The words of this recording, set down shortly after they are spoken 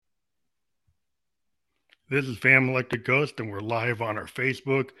This is Fam Electric Ghost, and we're live on our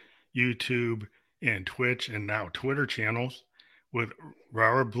Facebook, YouTube, and Twitch, and now Twitter channels with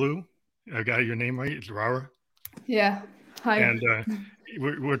Rara Blue. I got your name right? It's Rara? Yeah. Hi. And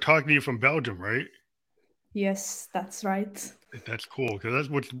we're talking to you from Belgium, right? Yes, that's right. That's cool, because that's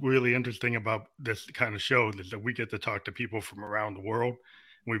what's really interesting about this kind of show is that we get to talk to people from around the world.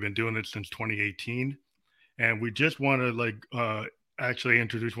 We've been doing it since 2018. And we just want to actually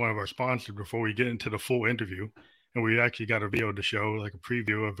introduce one of our sponsors before we get into the full interview. And we actually got a video to show, like a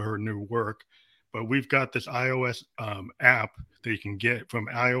preview of her new work. But we've got this iOS app that you can get from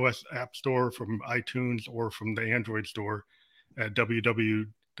iOS App Store, from iTunes, or from the Android store at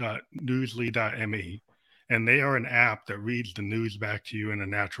www.newsly.me. And they are an app that reads the news back to you in a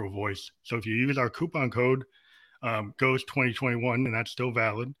natural voice. So if you use our coupon code GHOST 2021, and that's still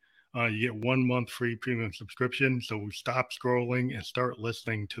valid, you get 1 month free premium subscription. So we stop scrolling and start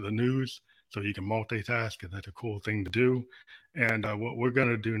listening to the news so you can multitask. And that's a cool thing to do. And what we're going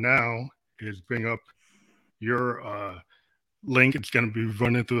to do now is bring up your link. It's going to be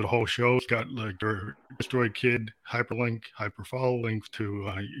running through the whole show. It's got like your Destroyed Kid hyperlink, hyperfollow link to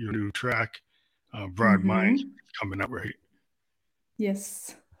your new track, Broad Minds, coming up, right?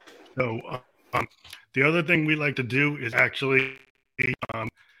 Yes. So the other thing we like to do is actually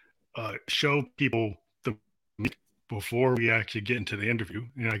show people the before we actually get into the interview.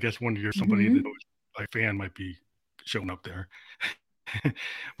 And I guess when you're somebody that knows a fan might be showing up there.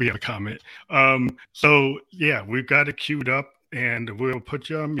 We have a comment. So yeah, we've got it queued up, and we'll put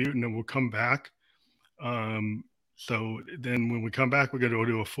you on mute, and then we'll come back. So then when we come back, we're going to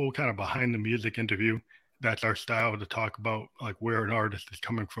do a full kind of behind the music interview. That's our style, to talk about like where an artist is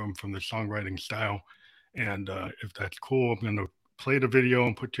coming from the songwriting style. And if that's cool, I'm going to play the video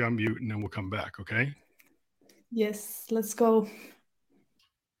and put you on mute, and then we'll come back. Okay? Yes, let's go.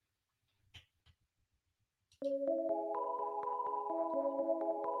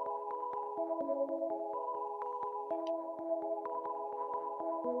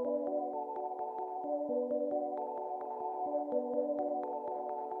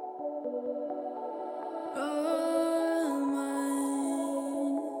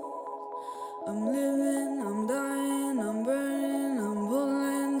 I'm living, I'm dying, I'm burning, I'm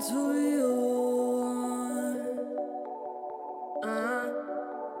pulling to you.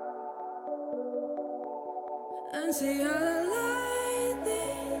 And see how the light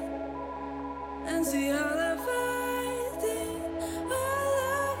it, and see how the fight it, all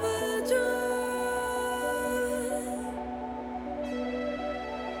over joy.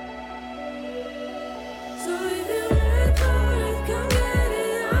 So if you're ready for it, come get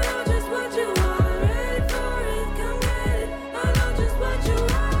it. I know just what you want. Ready for it, come get it. I know just what you want.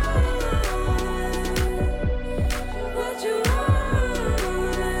 What you want.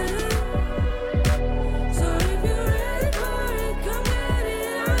 So if you're ready for it, come get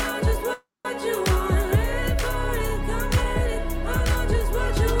it. I know just what you want. Ready for it, come get it. I know just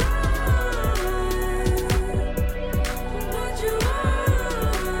what you want. What you want.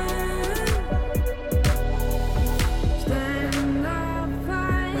 Stand up,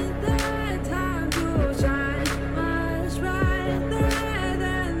 fight the time to shine much brighter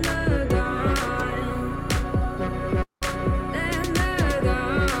than the dawn.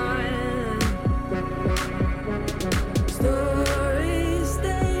 Stories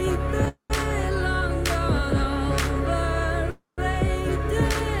take that long gone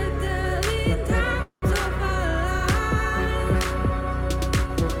overrated, telling times of our lives.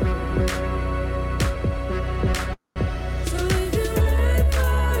 So if you're ready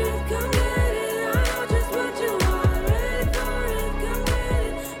for it, come get it. I know just what you want. Ready for it, come get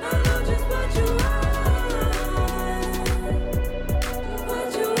it. I know just what you want. What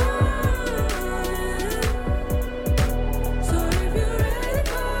you want. So if you're ready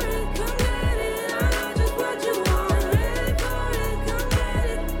for it, come get it. I know just what you want. Ready for it, come get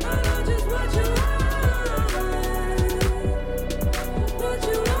it. I know just what you want.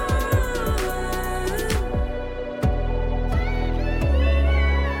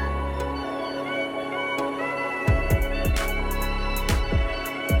 What you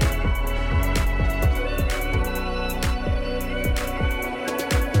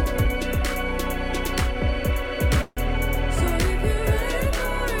So if you're ready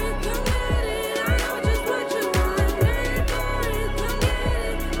for it, come get it. I know just what you want. Ready for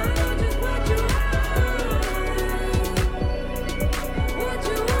it,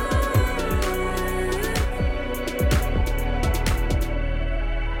 come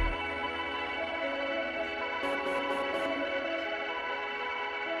get it. I know just what you want.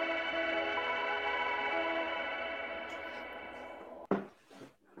 What you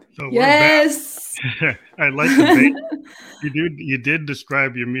So Yes. I like the bass. You did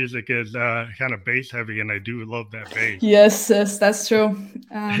describe your music as kind of bass heavy, and I do love that bass. Yes, yes, that's true.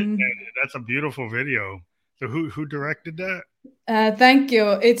 That's a beautiful video. So who directed that? Thank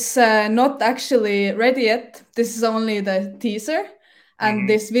you. It's not actually ready yet. This is only the teaser, and Hmm.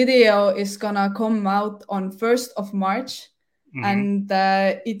 this video is gonna come out on 1st of March, Hmm. and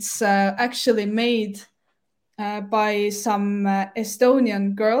it's actually made by some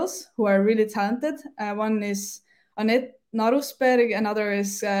Estonian girls who are really talented. One is Anett Narusberg, another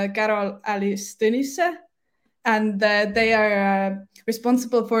is Carol-Alice Tõnisse, and they are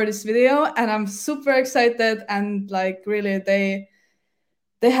responsible for this video. And I'm super excited, and like really, they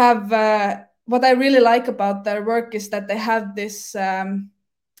have what I really like about their work is that they have this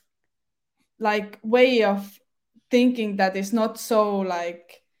like way of thinking that is not so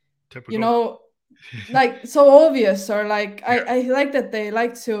like Typical. like so obvious, or like Yeah. I like that they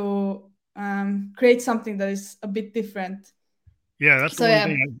like to create something that is a bit different. Yeah, that's the So one yeah.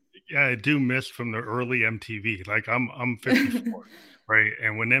 thing I do miss from the early MTV. Like I'm 54, right?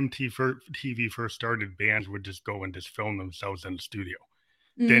 And when MTV first started, bands would just go and just film themselves in the studio.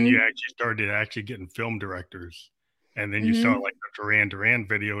 Then you Mhm. actually started getting film directors. And then you saw like the Duran Duran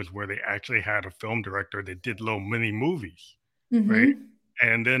videos where they actually had a film director that did little mini movies, right? Mhm.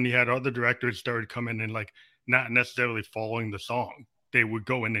 And then you had other directors started coming in, like not necessarily following the song. They would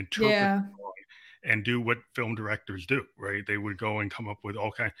go and interpret Yeah. the song and do what film directors do, right? They would go and come up with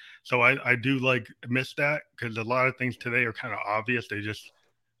all kind. So I do like miss that because a lot of things today are kind of obvious. They just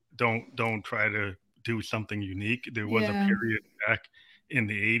don't try to do something unique. There was a Yeah. period back in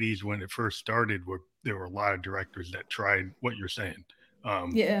the 80s when it first started where there were a lot of directors that tried what you're saying.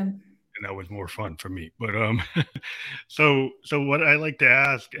 Yeah. And that was more fun for me. But so what I like to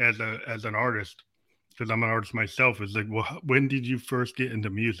ask as an artist, because I'm an artist myself, is like, well, when did you first get into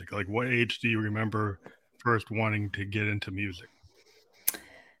music? Like, what age do you remember first wanting to get into music?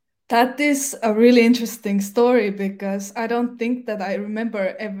 That is a really interesting story because I don't think that I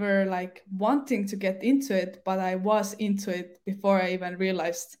remember ever like wanting to get into it, but I was into it before I even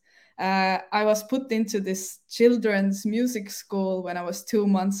realized. I was put into this children's music school when I was 2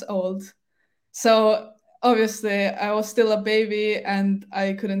 months old. So obviously, I was still a baby and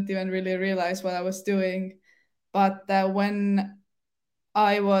I couldn't even really realize what I was doing. But when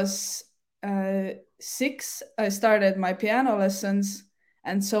I was 6, I started my piano lessons.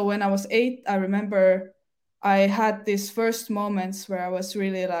 And so when I was 8, I remember I had these first moments where I was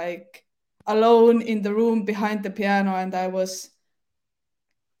really like alone in the room behind the piano, and I was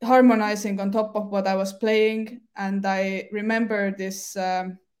harmonizing on top of what I was playing. And I remember this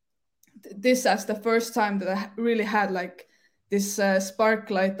as the first time that I really had like this spark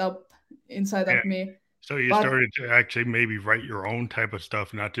light up inside Yeah. of me. So you But started to actually maybe write your own type of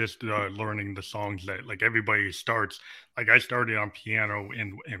stuff, not just learning the songs that like everybody starts. Like I started on piano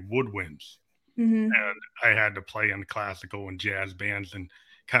in woodwinds, mhm, and I had to play in classical and jazz bands and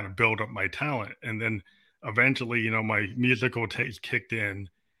kind of build up my talent. And then eventually, my musical taste kicked in,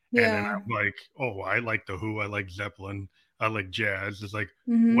 and then yeah, I'm like, oh, I like the Who, I like Zeppelin, I like jazz. It's like,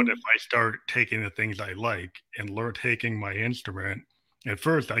 what if mhm, I start taking the things I like and learn taking my instrument? At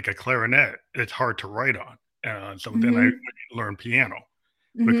first, like a clarinet, it's hard to write on. So then I mhm, learned piano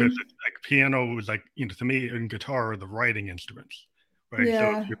because mhm, it's like piano was like, to me and guitar are the writing instruments, right? So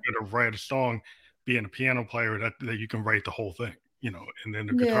if yeah, you're going to write a song, being a piano player, that you can write the whole thing, and then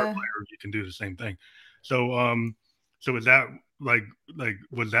a guitar yeah. player, you can do the same thing. So, so is that like,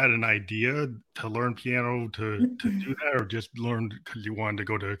 was that an idea to learn piano to do that, or just learned because you wanted to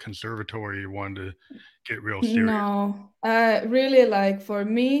go to a conservatory, you wanted to get real serious? No, really, like for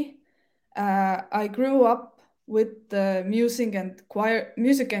me, I grew up with the music and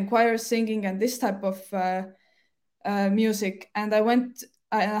choir singing and this type of music. And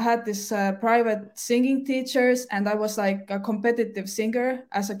I had this private singing teachers, and I was like a competitive singer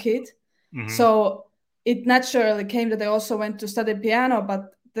as a kid. Hmm. So it naturally came that I also went to study piano.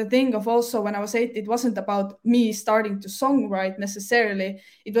 But the thing of also when I was 8, it wasn't about me starting to songwrite necessarily.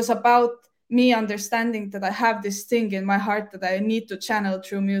 It was about me understanding that I have this thing in my heart that I need to channel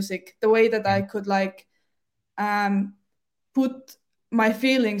through music, the way that I could like um, put my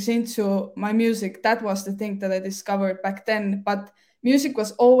feelings into my music. That was the thing that I discovered back then. But music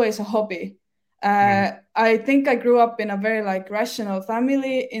was always a hobby. Hmm. I think I grew up in a very like rational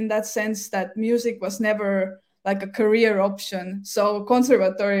family in that sense that music was never like a career option. So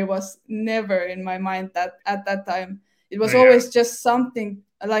conservatory was never in my mind that at that time. It was Yeah. always just something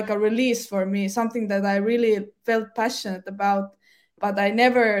like a release for me, something that I really felt passionate about, but I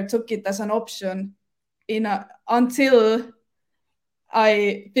never took it as an option until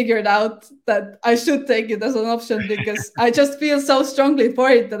I figured out that I should take it as an option because I just feel so strongly for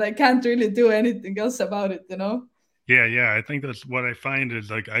it that I can't really do anything else about it, you know? Yeah. I think that's what I find is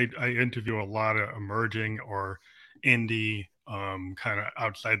like I interview a lot of emerging or indie, kind of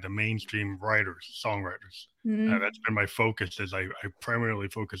outside the mainstream writers, songwriters. That's been my focus. Is I primarily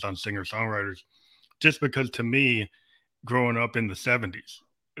focus on singer songwriters, just because to me, growing up in the '70s,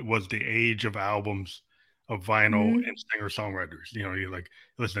 it was the age of albums, of vinyl and singer songwriters. You like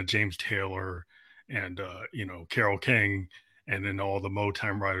listen to James Taylor and Carole King, and then all the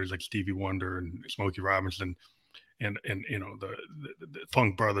Motown writers like Stevie Wonder and Smokey Robinson and the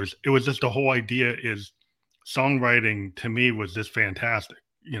Funk Brothers. It was just the whole idea is songwriting to me was just fantastic.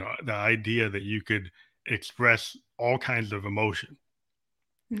 The idea that you could express all kinds of emotion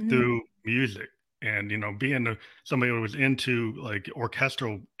through music, and being somebody who was into like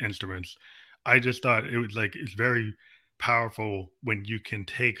orchestral instruments, I just thought it was like it's very powerful when you can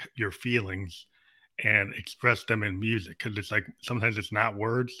take your feelings and express them in music, because it's like sometimes it's not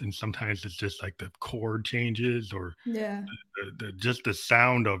words and sometimes it's just like the chord changes or Yeah. just the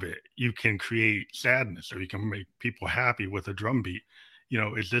sound of it. You can create sadness or you can make people happy with a drum beat.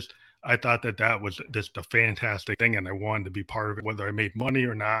 It's just I thought that was just a fantastic thing, and I wanted to be part of it, whether I made money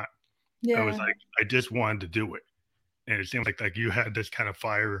or not. I was Yeah. like, I just wanted to do it, and it seems like you had this kind of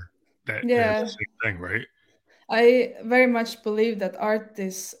fire that is Yeah. the same thing, right? I very much believe that art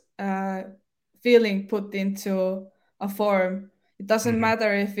is feeling put into a form. It doesn't Hmm.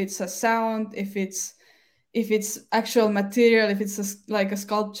 matter if it's a sound, if it's actual material, if it's like a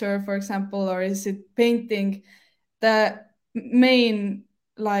sculpture, for example, or is it painting. The main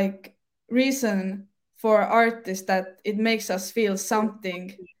like reason for art is that it makes us feel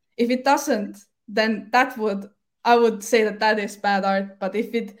something. If it doesn't, then I would say that that is bad art. But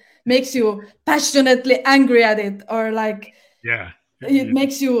if it makes you passionately angry at it, or like Yeah. it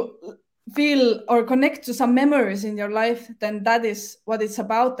makes you feel or connect to some memories in your life, then that is what it's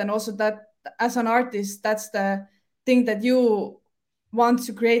about. And also that as an artist, that's the thing that you want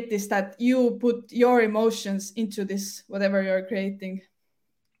to create, is that you put your emotions into this whatever you're creating.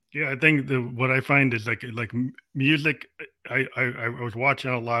 Yeah, I think what I find is like music. I was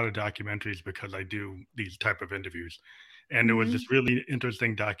watching a lot of documentaries because I do these type of interviews, and there was this really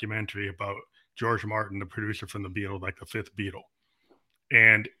interesting documentary about George Martin, the producer from the Beatles, like the fifth Beatle,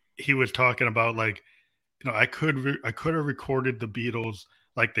 and he was talking about like I could have recorded the Beatles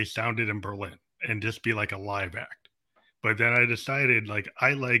like they sounded in Berlin and just be like a live act. But then I decided like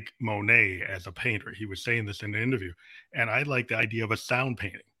I like Monet as a painter. He was saying this in the interview, and I like the idea of a sound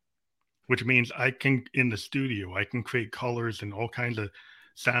painting, which means I can in the studio I can create colors and all kinds of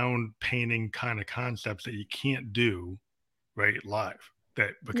sound painting kind of concepts that you can't do right live.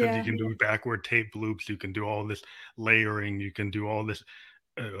 That because you Yeah. can do backward tape loops, you can do all this layering, you can do all this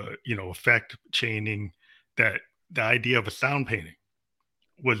effect chaining. That the idea of a sound painting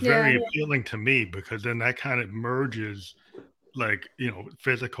was very Yeah. appealing to me, because then that kind of merges like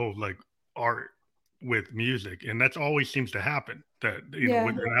physical like art with music, and that's always seems to happen. That Yeah.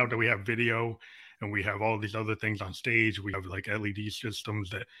 now that we have video and we have all these other things on stage, we have like LED systems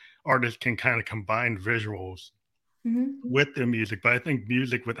that artists can kind of combine visuals Hmm. with their music. But I think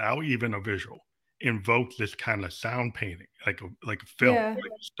music without even a visual invokes this kind of sound painting, like a film, Yeah.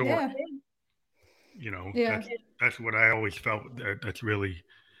 like a story. Yeah. Yeah. That's what I always felt, that's really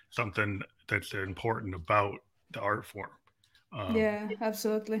something that's important about the art form. Um, Yeah.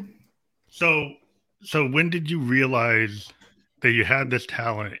 Absolutely. so so when did you realize that you had this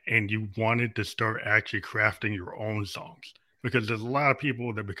talent and you wanted to start actually crafting your own songs? Because there's a lot of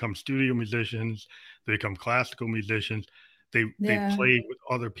people that become studio musicians, they become classical musicians. They Yeah. play with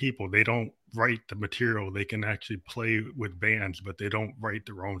other people. They don't write the material. They can actually play with bands, but they don't write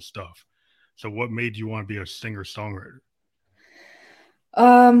their own stuff. So what made you want to be a singer-songwriter?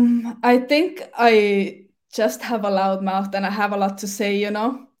 I think I just have a loud mouth and I have a lot to say, you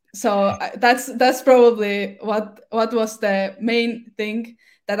know. So that's probably what was the main thing,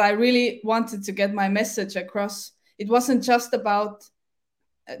 that I really wanted to get my message across. It wasn't just about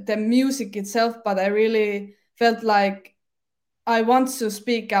the music itself, but I really felt like I want to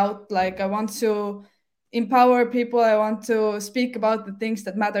speak out, like I want to empower people. I want to speak about the things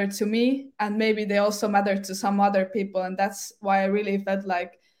that matter to me, and maybe they also matter to some other people. And that's why I really felt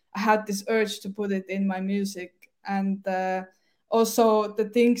like I had this urge to put it in my music. And also the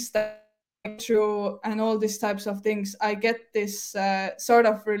things that I go through and all these types of things, I get this sort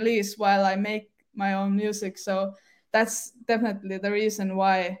of release while I make my own music. So that's definitely the reason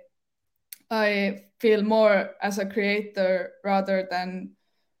why I feel more as a creator rather than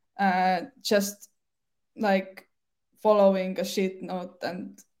just like following a sheet note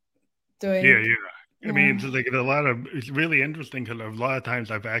and doing. Yeah. I mean, it's like it's really interesting because a lot of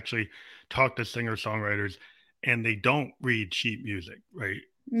times I've actually talked to singer-songwriters and they don't read sheet music, right?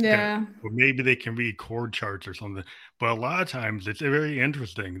 Yeah. Or maybe they can read chord charts or something. But a lot of times it's very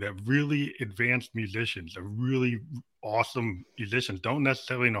interesting that really advanced musicians, or really awesome musicians, don't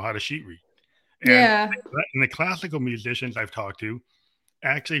necessarily know how to sheet read. Yeah. And the classical musicians I've talked to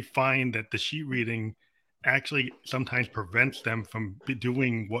actually find that the sheet reading actually sometimes prevents them from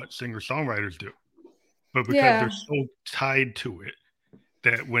doing what singer-songwriters do. But because they're so tied to it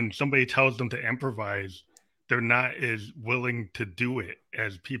that when somebody tells them to improvise, they're not as willing to do it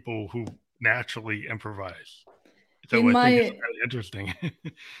as people who naturally improvise. So In I think it's my really interesting.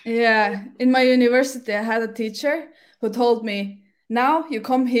 Yeah, in my university, I had a teacher who told me, now you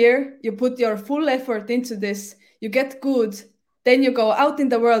come here, you put your full effort into this, you get good, then you go out in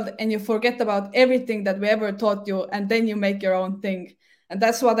the world and you forget about everything that we ever taught you, and then you make your own thing. And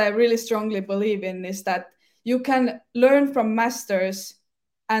that's what I really strongly believe in, is that you can learn from masters,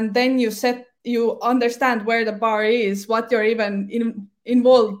 and then you understand where the bar is, what you're even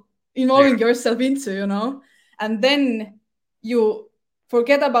involving yourself into, and then you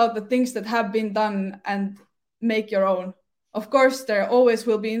forget about the things that have been done and make your own. Of course, there always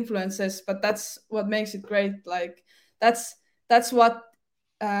will be influences, but that's what makes it great. Like that's what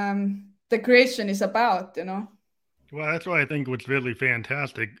the creation is about. Well, that's why I think what's really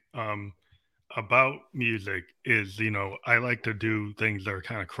fantastic about music is, I like to do things that are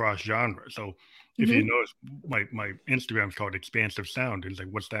kind of cross genre. So if you notice, my Instagram's called Expansive Sound. It's like,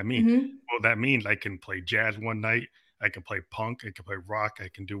 what's that mean? Well, that means I can play jazz one night, I can play punk, I can play rock, I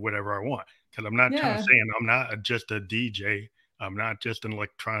can do whatever I want. Because I'm not trying to say I'm not just a DJ, I'm not just an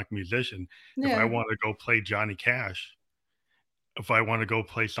electronic musician. If I want to go play Johnny Cash, if I want to go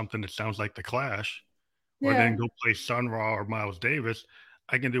play something that sounds like The Clash, or then go play Sun Ra or Miles Davis,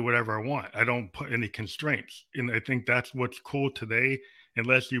 I can do whatever I want. I don't put any constraints. And I think that's what's cool today,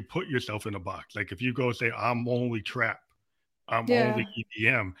 unless you put yourself in a box. Like if you go say, I'm only trap, I'm only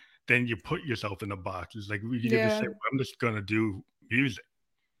EDM, then you put yourself in a box. It's like you can just say, well, I'm just going to do music.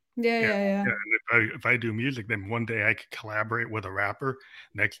 Yeah. And if I do music, then one day I could collaborate with a rapper.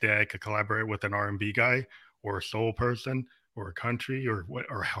 Next day I could collaborate with an R&B guy or a soul person or a country or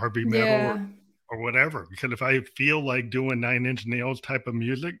heavy metal or whatever. Because if I feel like doing Nine Inch Nails type of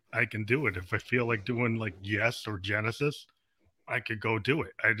music, I can do it. If I feel like doing like Yes or Genesis, I could go do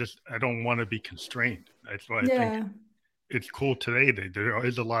it. I don't want to be constrained. That's why I think it's cool today that there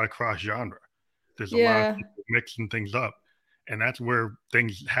is a lot of cross genre. There's a lot of people mixing things up. And that's where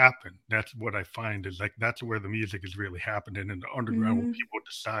things happen. That's what I find is like that's where the music is really happening in the underground, where people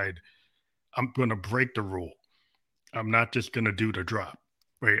decide, I'm going to break the rule. I'm not just going to do the drop,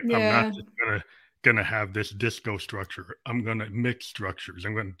 right? I'm not just gonna have this disco structure. I'm gonna mix structures.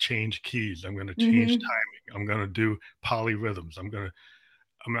 I'm gonna change keys. I'm gonna change timing. I'm gonna do polyrhythms. I'm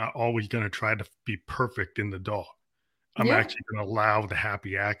not always gonna try to be perfect in the DAW. I'm actually gonna allow the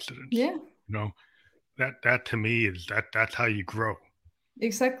happy accidents. That to me is that's how you grow.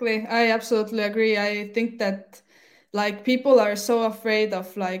 Exactly. I absolutely agree. I think that like people are so afraid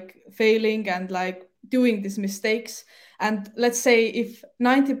of like failing and like doing these mistakes. And let's say if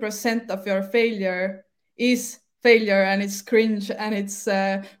 90% of your failure is failure and it's cringe and it's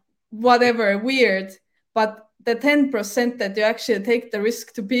whatever weird, but the 10% that you actually take the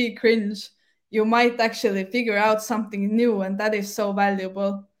risk to be cringe, you might actually figure out something new, and that is so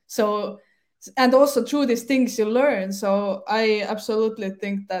valuable. So and also through these things you learn. So I absolutely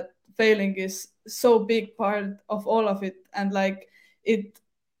think that failing is so big part of all of it, and like it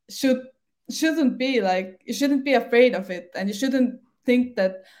should shouldn't be like you shouldn't be afraid of it, and you shouldn't think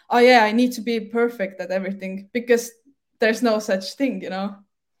that, oh yeah, I need to be perfect at everything, because there's no such thing.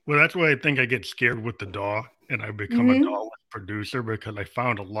 Well, that's why I think I get scared with the DAW and I become a DAW producer, because I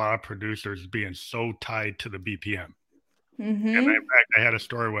found a lot of producers being so tied to the BPM. And in fact, I had a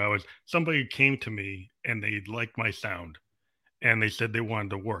story where somebody came to me and they liked my sound and they said they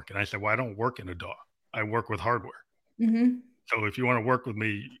wanted to work. And I said, well, I don't work in a DAW. I work with hardware. So if you want to work with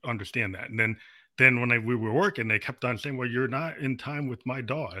me, understand that. And then when we were working, they kept on saying, well, you're not in time with my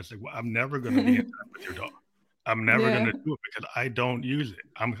DAW. I said, well, I'm never going to be in time with your DAW. I'm never going to do it because I don't use it.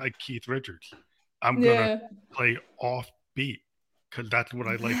 I'm like Keith Richards. I'm going to play off beat because that's what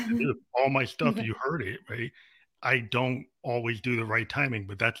I like to do. All my stuff, you heard it, right? I don't always do the right timing,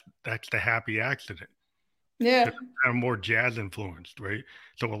 but that's the happy accident. I'm more jazz influenced, right?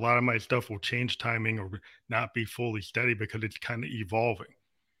 So a lot of my stuff will change timing or not be fully steady because it's kind of evolving.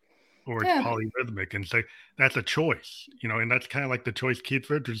 or it's Yeah. polyrhythmic, and so that's a choice, and that's kind of like the choice Keith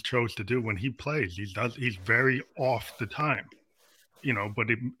Richards chose to do when he plays. He's very off the time, but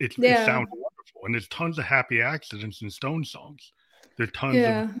it Yeah. sounds wonderful, and there's tons of happy accidents in Stone songs. There's tons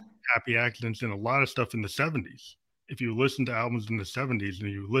of Yeah. happy accidents in a lot of stuff in the 70s. If you listen to albums in the 70s and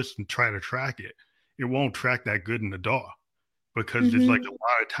you try to track it, it won't track that good in the DAW because there's like a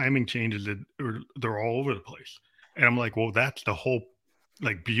lot of timing changes that they're all over the place. And I'm like, well, that's the whole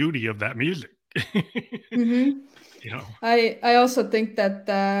like beauty of that music. Mm-hmm. you know? I also think that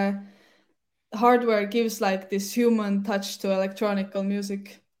hardware gives like this human touch to electronical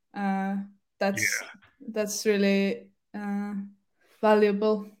music. That's Yeah. that's really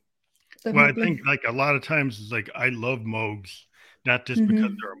valuable. Well, I Definitely. think like a lot of times it's like I love Moogs, not just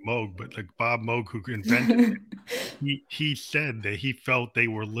because they're a Moog, but like Bob Moog who invented it. He said that he felt they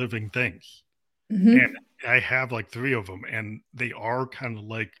were living things. And I have like 3 of them, and they are kind of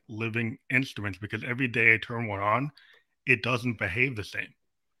like living instruments because every day I turn one on, it doesn't behave the same.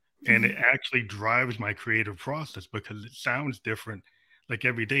 And it actually drives my creative process because it sounds different like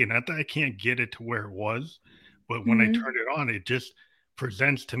every day. Not that I can't get it to where it was, but when I turn it on, it just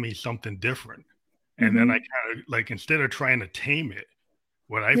presents to me something different. And then I kind of like, instead of trying to tame it,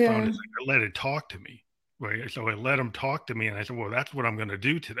 what I found Yeah. is like I let it talk to me. Right. So I let him talk to me, and I said, well, that's what I'm going to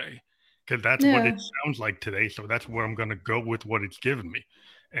do today because that's what it Yeah. sounds like today. So that's where I'm going to go with what it's given me.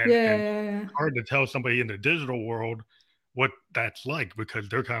 Yeah. And Yeah. hard to tell somebody in the digital world what that's like because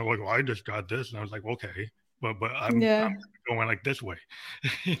they're kind of like, well, I just got this, and I was like, okay, but I'm Yeah. going like this way.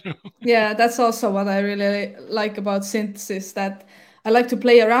 you know? Yeah, that's also what I really like about synths is that I like to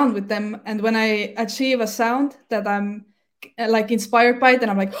play around with them, and when I achieve a sound that I'm like inspired by it, then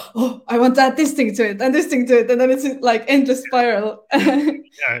I'm like, oh, I want to add this thing to it and this thing to it, and then it's like endless spiral.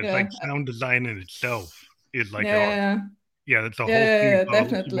 Yeah, it's Yeah, like sound design in itself is like art. yeah, Yeah, that's the yeah, whole thing yeah, about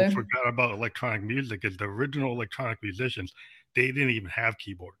people definitely. forgot about electronic music is the original electronic musicians, they didn't even have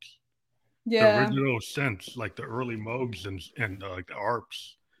keyboards. The Yeah. original synths, like the early Moogs and like the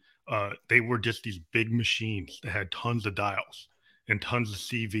ARPs, they were just these big machines that had tons of dials and tons of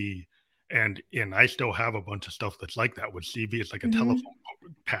CV. And I still have a bunch of stuff that's like that with CV. It's like a telephone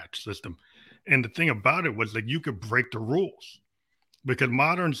patch system. And the thing about it was like you could break the rules because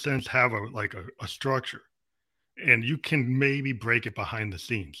modern synths have a structure and you can maybe break it behind the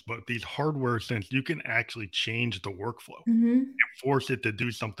scenes, but these hardware synths, you can actually change the workflow Hmm. and force it to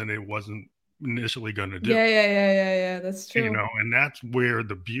do something it wasn't initially going to do. Yeah, yeah, yeah, yeah, yeah. That's true. And that's where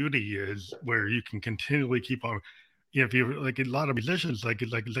the beauty is, where you can continually keep on. If you like a lot of musicians, like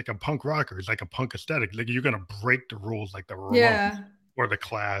a punk rocker, it's like a punk aesthetic. Like you're gonna break the rules, like the Ramones Yeah, or the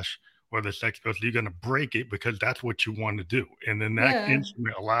Clash or the Sex Pistols. You're gonna break it because that's what you want to do, and then that yeah,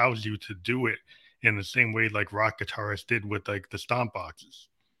 instrument allows you to do it in the same way like rock guitarists did with like the stomp boxes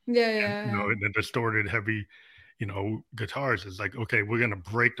yeah, and yeah, yeah. and the distorted heavy guitars is like, okay, we're gonna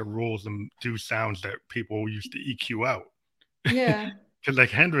break the rules and do sounds that people used to EQ out. Yeah. Because like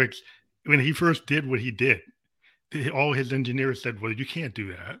Hendrix, when he first did what he did, all his engineers said, "Well, you can't do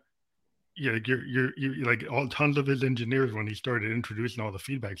that." Yeah, you're like all tons of his engineers when he started introducing all the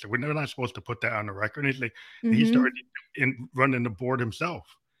feedback said, "We're not supposed to put that on the record." And he's like, and he started Mm-hmm. running the board himself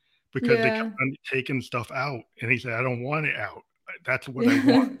because they kept Yeah. on taking stuff out, and he said, "I don't want it out. That's what I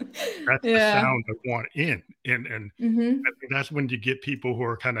want. Yeah. That's the Yeah. sound I want in." And I Mm-hmm. think that's when you get people who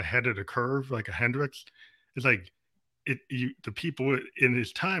are kind of ahead of the curve, like a Hendrix. It's like the people in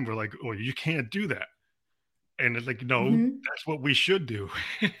his time were like, "Oh, you can't do that," and it's like, "No, Mm-hmm. that's what we should do."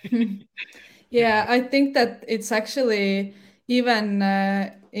 you Yeah, know? I think that it's actually even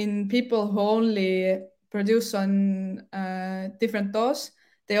in people who only produce on different DAWs,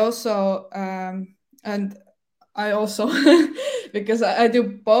 they also and I also because I do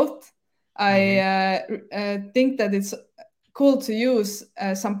both. I Mhm. think that it's cool to use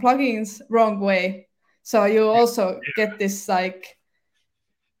some plugins wrong way, so you also Yeah, get this like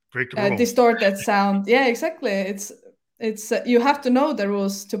break the rules. distorted sound. Yeah, exactly. It's you have to know the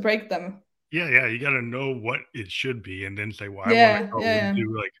rules to break them. Yeah, you got to know what it should be, and then say, "Well, I want to Yeah, go and yeah,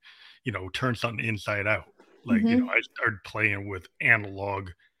 do like, turn something inside out." yeah. Like, Mm-hmm. I started playing with analog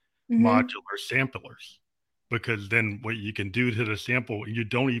Mm-hmm. modular samplers because then what you can do to the sample, you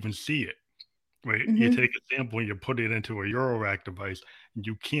don't even see it. Right? You Mm-hmm. take a sample and you put it into a Eurorack device, and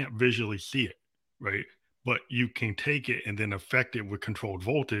you can't visually see it, right? But you can take it and then affect it with controlled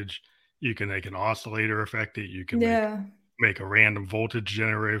voltage. You can make an oscillator affect it. You can Yeah. make a random voltage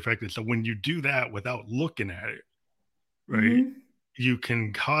generator affect it. So when you do that without looking at it, right, Mm-hmm. you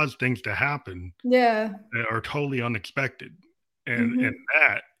can cause things to happen Yeah. that are totally unexpected. And Mm-hmm.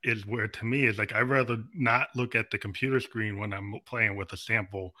 that is where to me is like I'd rather not look at the computer screen when I'm playing with a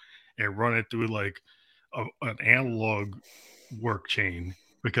sample and run it through like an analog work chain,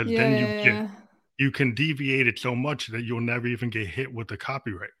 because Yeah, then yeah, you can deviate it so much that you'll never even get hit with the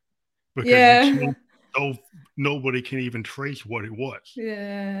copyright, because you yeah. change so nobody can even trace what it was.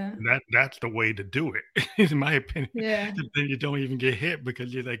 Yeah, And that's the way to do it, in my opinion. yeah. Then you don't even get hit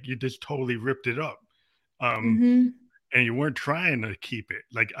because you're like you just totally ripped it up. Um, Mm-hmm. and you weren't trying to keep it.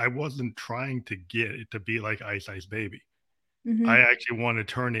 Like I wasn't trying to get it to be like Ice Ice Baby. I Mm-hmm. actually want to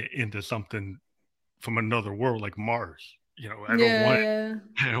turn it into something from another world, like Mars. You know, Yeah, yeah.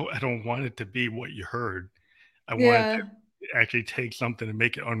 I don't want it to be what you heard. I want it Yeah. to actually take something and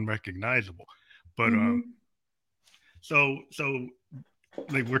make it unrecognizable. But Mm-hmm. so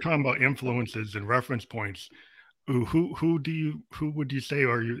like we're talking about influences and reference points. Who would you say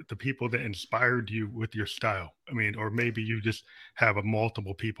are the people that inspired you with your style? I mean, or maybe you just have a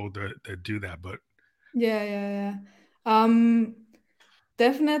multiple people that do that, but Yeah, yeah, yeah. Um,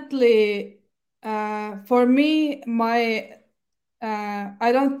 Definitely, for me,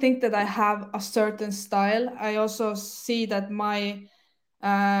 I don't think that I have a certain style. I also see that my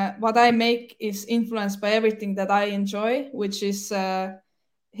what I make is influenced by everything that I enjoy, which is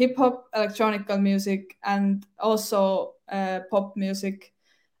hip hop, electronical music, and also pop music,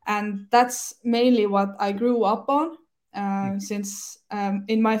 and that's mainly what I grew up on. Since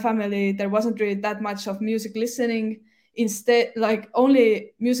in my family there wasn't really that much of music listening. Instead, like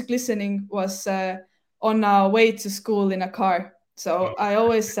only music listening was on our way to school in a car. So I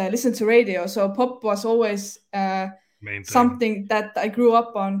always listened to radio. So pop was always main thing. something that I grew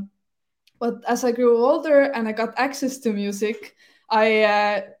up on. But as I grew older and I got access to music,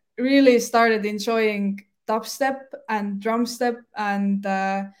 I really started enjoying dubstep and drumstep and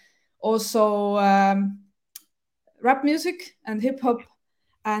also rap music and hip hop.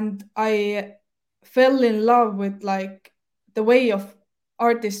 And I fell in love with like the way of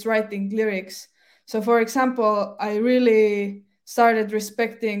artists writing lyrics. So, for example, I really started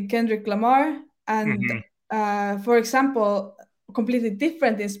respecting Kendrick Lamar. And Hmm. for example, completely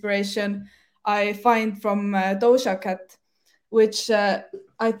different inspiration I find from Doja Cat, which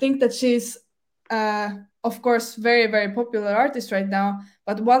I think that she's, of course, very, very popular artist right now.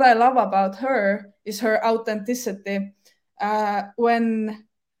 But what I love about her is her authenticity. When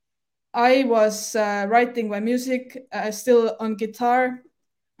I was writing my music still on guitar,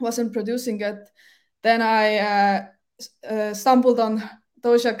 wasn't producing it. Then I stumbled on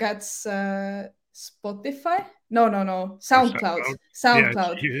Doja Cat's Spotify. No, no, no, Or SoundCloud. SoundCloud. Yeah,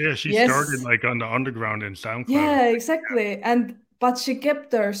 SoundCloud. she started Yes. like on the underground in SoundCloud. Yeah, exactly. And but she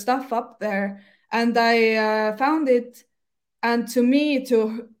kept her stuff up there, and I found it. And to me,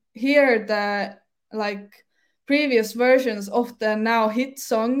 to hear the like previous versions of the now hit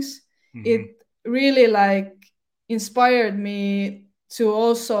songs, Hmm. it really like inspired me to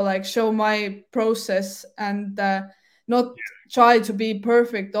also like show my process and not try to be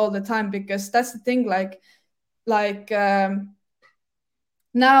perfect all the time, because that's the thing. Like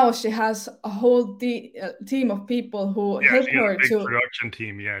now she has a whole team of people who Yeah, help she got a her big to production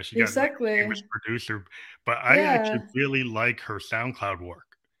team. Yeah, she got like a exactly. famous producer. But I actually Yeah, really like her SoundCloud work,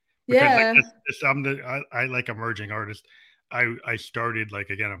 because like yeah. I like emerging artists. I started like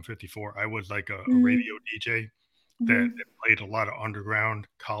again, I'm 54. I was like a radio Mm-hmm. DJ that Mm-hmm. played a lot of underground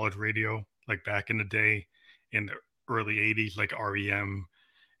college radio, like back in the day in the early 80s, like REM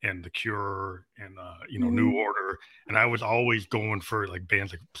and The Cure and New Mm-hmm. Order. And I was always going for like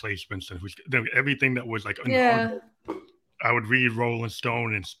bands like placements and everything that was like in the under. Yeah, I would read Rolling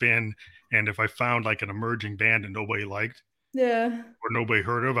Stone and Spin, and if I found like an emerging band that nobody liked yeah, or nobody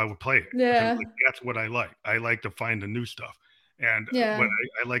heard of, I would play it, because yeah, like that's what I like. I like to find the new stuff. And but yeah,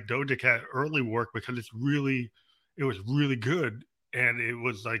 I like Doja Cat early work because it was really good, and it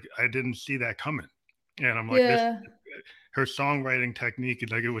was like I didn't see that coming. And I'm like, this yeah, her songwriting technique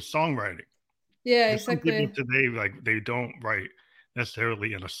is like it was songwriting. yeah, There's some people exactly. today like they don't write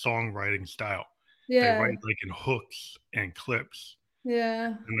necessarily in a songwriting style. They write Yeah, like in hooks and clips,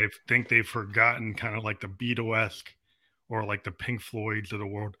 yeah. and they think they've forgotten kind of like the Beatlesque or like the Pink Floyds of the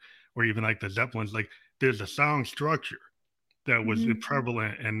world, or even like the Zeppelins. Like there's a song structure that was Mm-hmm.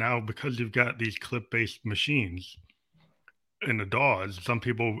 prevalent, and now because you've got these clip-based machines in the DAWs, some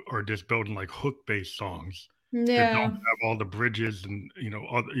people are just building like hook-based songs that don't Yeah. have all the bridges and the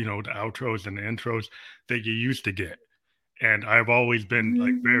outros and the intros that you used to get. And I've always been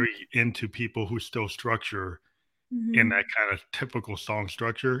like Mm-hmm. very into people who still structure in Mm-hmm. that kind of typical song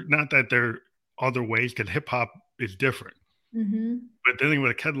structure. Not that there are other ways, because hip hop is different. Mm-hmm. But then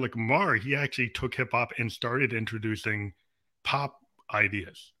with Kendrick Lamar, he actually took hip hop and started introducing pop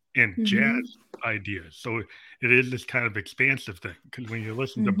ideas. and jazz Mm-hmm. ideas. So it is this kind of expansive thing. Because when you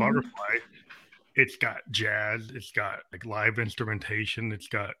listen to Mm-hmm. Butterfly, it's got jazz, it's got like live instrumentation, it's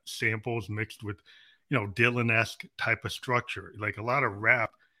got samples mixed with, Dylan-esque type of structure. Like a lot of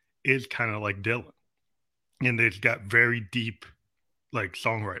rap is kind of like Dylan, and it's got very deep like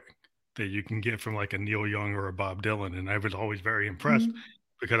songwriting that you can get from like a Neil Young or a Bob Dylan. And I was always very impressed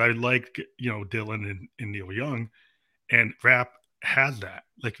because I liked, Dylan and Neil Young, and rap has that.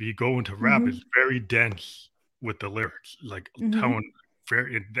 Like if you go into rap, Mm-hmm. it's very dense with the lyrics, like Mm-hmm. tone.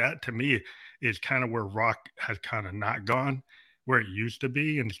 Very that to me is kind of where rock has kind of not gone where it used to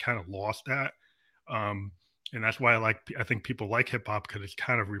be, and it's kind of lost that. Um, and that's why I think people like hip hop because it's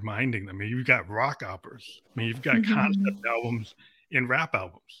kind of reminding them. I mean, you've got rock operas. I mean, you've got concept Mm-hmm. albums and rap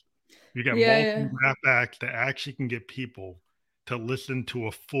albums. You got Yeah, multi yeah. rap acts that actually can get people to listen to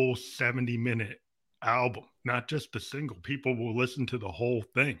a full 70-minute album, not just the single. People will listen to the whole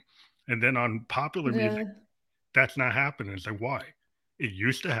thing. And then on popular music, Yeah. that's not happening. It's like, why? It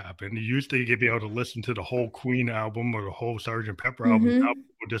used to happen. You used to be able to listen to the whole Queen album or the whole Sgt. Pepper album. Now Mm-hmm.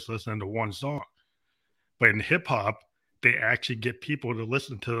 people just listen to one song. But in hip hop, they actually get people to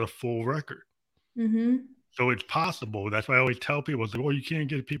listen to the full record. Mm-hmm. So it's possible. That's why I always tell people, it's like, well, you can't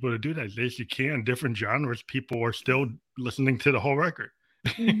get people to do that. Yes, you can. Different genres, people are still listening to the whole record.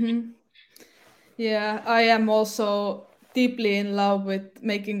 Mm-hmm. Yeah, I am also deeply in love with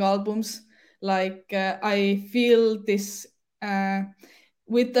making albums. Like I feel this uh,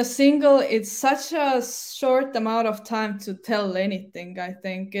 with the single, it's such a short amount of time to tell anything. I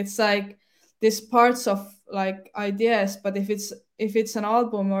think it's like these parts of like ideas, but if it's an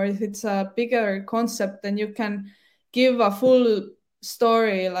album or if it's a bigger concept, then you can give a full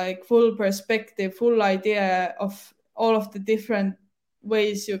story, like full perspective, full idea of all of the different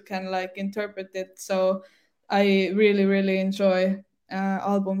ways you can like interpret it. So I really really enjoy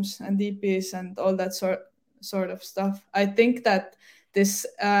albums and EPs and all that sort of stuff. I think that this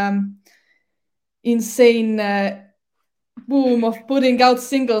insane boom of putting out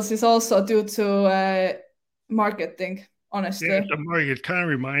singles is also due to marketing, Yeah, honestly. so Mark, it kind of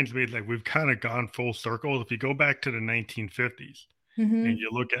reminds me like we've kind of gone full circle. If you go back to the 1950s and Mm-hmm. you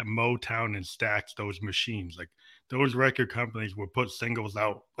look at Motown and Stax, those machines, like those record companies would put singles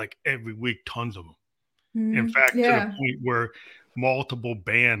out like every week, tons of them. In Mm-hmm. fact, to the Yeah. point where multiple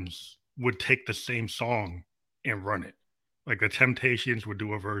bands would take the same song and run it. Like the Temptations would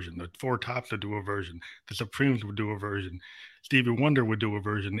do a version, the Four Tops would do a version, the Supremes would do a version, Stevie Wonder would do a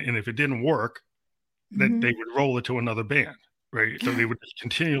version. And if it didn't work, that they Mm-hmm. would roll it to another band, right? So they would just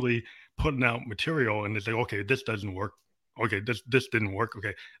continually putting out material and they say, okay, this doesn't work. Okay, this didn't work.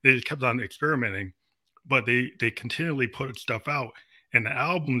 Okay. They just kept on experimenting, but they continually put stuff out. And the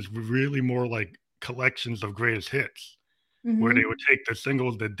albums were really more like collections of greatest hits where they Mm-hmm. would take the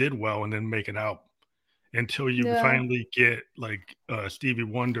singles that did well and then make an album until you Yeah. finally get like Stevie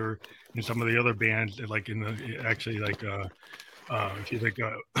Wonder and some of the other bands like in the actually like if you think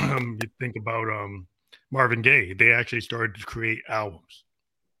you think about Marvin Gaye, they actually started to create albums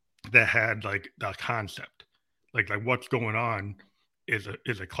that had like the concept, like what's going on is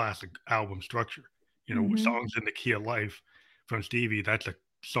a classic album structure. You know, Mm-hmm. songs in the key of life from Stevie, that's a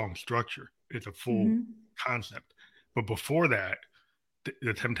song structure. It's a full Mm-hmm. concept. But before that,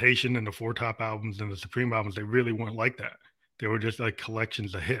 the Temptation and the Four Top albums and the Supreme albums, they really weren't like that. They were just like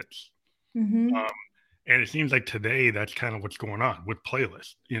collections of hits. Mm-hmm. Um, and it seems like today that's kind of what's going on with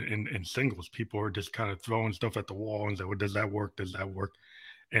playlists in singles. People are just kind of throwing stuff at the wall and say, well, does that work? Does that work?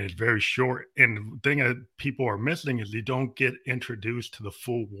 And it's very short. And the thing that people are missing is they don't get introduced to the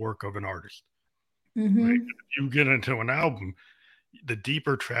full work of an artist, right? Mm-hmm. If you get into an album, the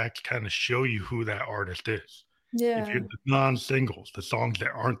deeper tracks kind of show you who that artist is. If you're Yeah. the non-singles, the songs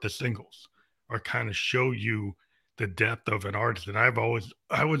that aren't the singles, are kind of show you the depth of an artist. And I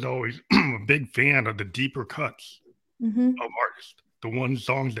was always a big fan of the deeper cuts Mm-hmm. of artists, the one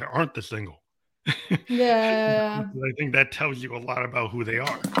songs that aren't the single. Yeah. I think that tells you a lot about who they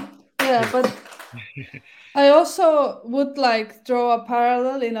are. Yeah, but I also would like draw a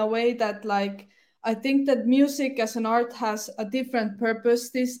parallel in a way that like I think that music as an art has a different purpose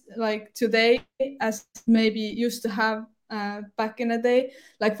this like today as maybe used to have back in the day.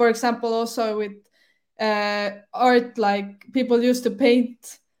 Like for example, also with art, like people used to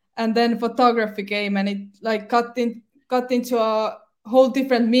paint and then photography came and it like got into a whole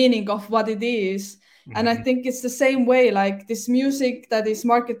different meaning of what it is. And I Mhm. think it's the same way, like this music that is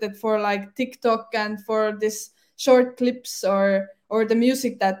marketed for like TikTok and for this short clips or the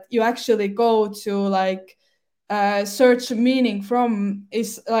music that you actually go to like search meaning from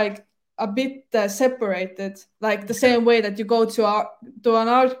is like a bit separated, like the same way that you go to an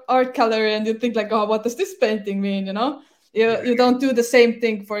art gallery and you think like, oh, what does this painting mean? You know, you don't do the same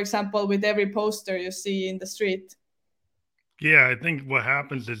thing, for example, with every poster you see in the street. Yeah, I think what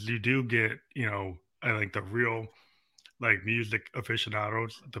happens is you do get, I think the real like music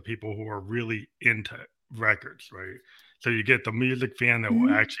aficionados, the people who are really into records, right? So you get the music fan that will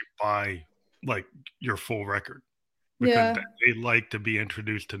Mhm. actually buy like your full record because Yeah. they like to be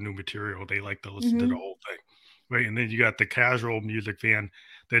introduced to new material. They like to listen to the Mhm. whole thing, right? And then you got the casual music fan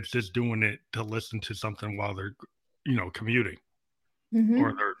that's just doing it to listen to something while they're, commuting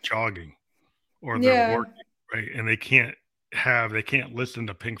or Mhm. they're jogging or they're Yeah. working, right? And they can't listen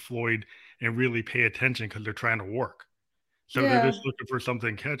to Pink Floyd and really pay attention because they're trying to work. So they're Yeah. just looking for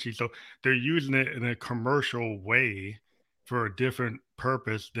something catchy. So they're using it in a commercial way for a different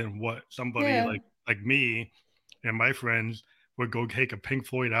purpose than what somebody Yeah. like me and my friends would go take a Pink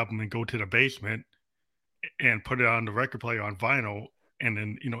Floyd album and go to the basement and put it on the record player on vinyl and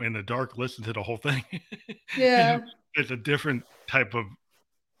then, in the dark listen to the whole thing. Yeah. It's a different type of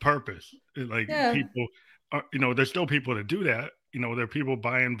purpose. Like Yeah. people are, there's still people that do that. There are people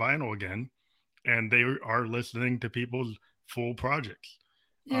buying vinyl again and they are listening to people's full projects.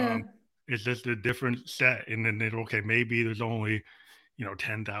 Yeah. Um, it's just a different set. And then okay, maybe there's only,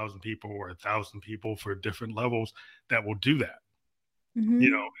 10,000 people or 1,000 people for different levels that will do that, Mhm.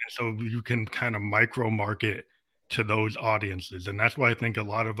 and so you can kind of micro market to those audiences. And that's why I think a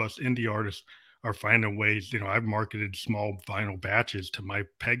lot of us indie artists are finding ways, I've marketed small vinyl batches to my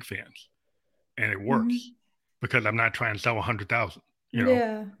peg fans and it works Mhm. because I'm not trying to sell 100,000,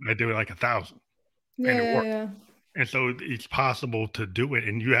 Yeah. I do it like 1,000 and Yeah. it Yeah. works. Yeah. And so it's possible to do it,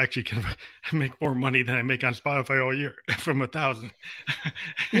 and you actually can make more money than I make on Spotify all year from 1,000.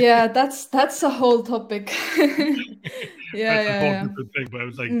 Yeah, that's a whole topic. Yeah, That's a yeah, whole yeah. different thing. But it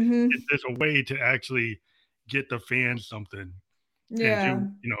was like Mhm. there's a way to actually get the fans something and Yeah. do.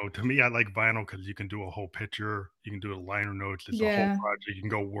 To me, I like vinyl because you can do a whole picture, you can do the liner notes. It's a whole Yeah. project. You can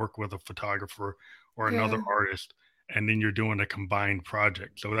go work with a photographer or another Yeah. artist, and then you're doing a combined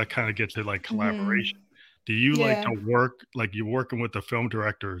project. So that kind of gets to like collaboration. Mhm. Do you like Yeah. to work like you're working with the film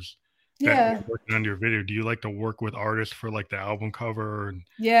directors that are Yeah. working on your video? Do you like to work with artists for like the album cover and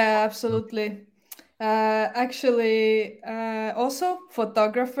Yeah, absolutely. Actually, also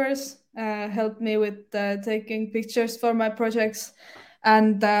photographers help me with taking pictures for my projects,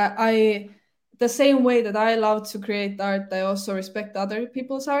 and the same way that I love to create art, I also respect other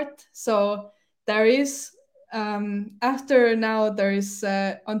people's art. So there is after now there is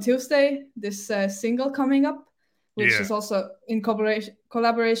on Tuesday this single coming up, which yeah, is also in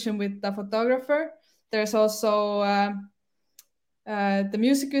collaboration with the photographer. There's also the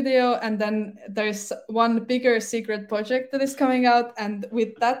music video, and then there's one bigger secret project that is coming out, and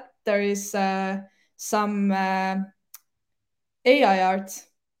with that there is some AI art,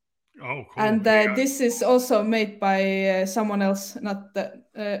 oh cool, and this is also made by someone else, not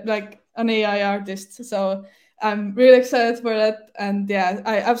like an AI artist. So I'm really excited for that, and yeah,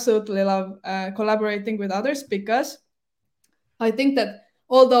 I absolutely love collaborating with others because I think that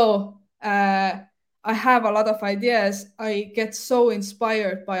although I have a lot of ideas, I get so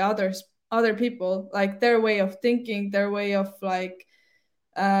inspired by other people, like their way of thinking, their way of like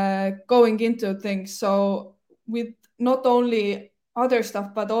going into things. So with not only other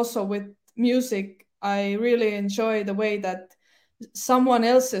stuff, but also with music, I really enjoy the way that someone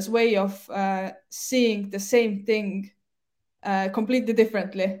else's way of seeing the same thing completely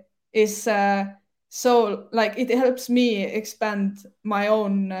differently is so like it helps me expand my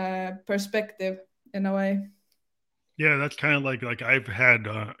own perspective in a way. yeah. That's kind of like I've had,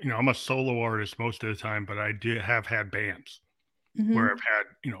 I'm a solo artist most of the time, but I do have had bands where I've Mm-hmm.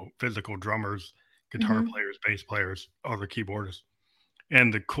 had, physical drummers, guitar Mm-hmm. players, bass players, other keyboardists.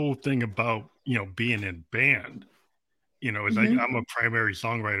 And the cool thing about, being in band, is I'm Mm-hmm. a primary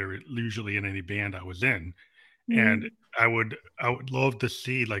songwriter usually in any band I was in. And Mm-hmm. I would love to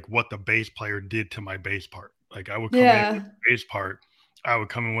see like what the bass player did to my bass part. Like I would come in with Yeah. the bass part, I would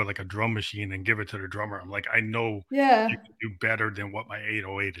come in with like a drum machine and give it to the drummer. I'm like, I know you Yeah. can do better than what my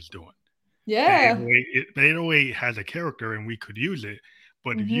 808 is doing. The Yeah. 808, the 808 has a character and we could use it.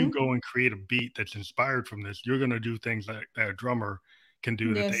 But if you Mm-hmm. go and create a beat that's inspired from this, you're gonna do things that a drummer can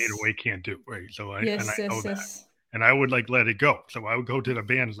do that the Yes. 808 can't do. Right. So I Yes. know Yes. that. Yes. And I would like let it go. So I would go to the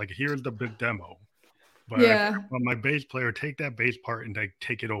band, it's like, here's the big demo. But I Yeah. want my bass player take that bass part and like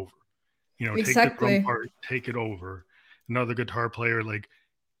take it over. Take the drum Exactly. part, take it over. Another guitar player like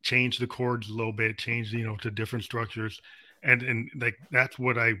change the chords a little bit, change to different structures, and like that's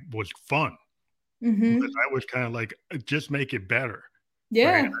what I was fun because Mm-hmm. I was kind of like just make it better.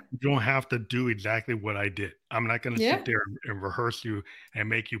 Yeah. You don't have to do exactly what I did. I'm not going to Yeah. sit there and rehearse you and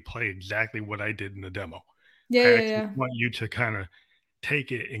make you play exactly what I did in the demo. Yeah. I Yeah. actually Yeah. want you to kind of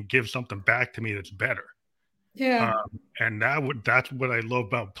take it and give something back to me that's better. Yeah. And that's what I love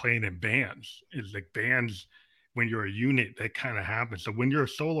about playing in bands is like bands, when you're a unit, that kind of happens. So when you're a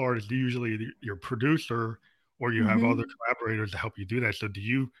solo artist, usually your producer or you have other Mm-hmm. collaborators to help you do that. So do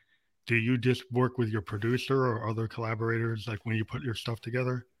you just work with your producer or other collaborators like when you put your stuff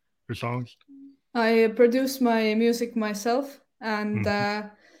together, your songs? I produce my music myself, and Mhm.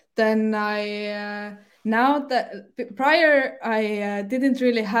 then I now that prior I didn't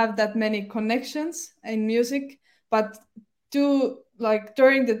really have that many connections in music, but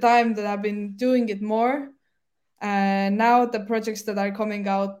during the time that I've been doing it more, now the projects that are coming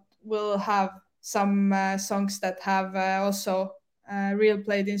out will have some songs that have also real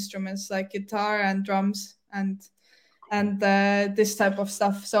played instruments like guitar and drums and this type of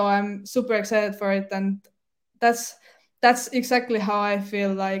stuff. So I'm super excited for it, and that's that's exactly how I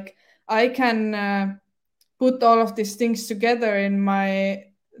feel like I can put all of these things together in my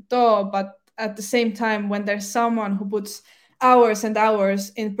DAW, but at the same time, when there's someone who puts hours and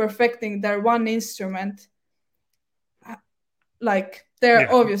hours in perfecting their one instrument, like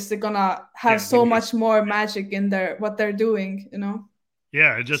they're Yeah, obviously gonna yeah, have they so make much more magic in their what they're doing, you know.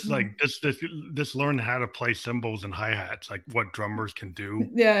 yeah, it's just So like this learn how to play cymbals and hi-hats, like what drummers can do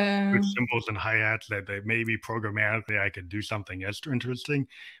with yeah. cymbals and hi-hats that they maybe programmatically I could do something extra interesting.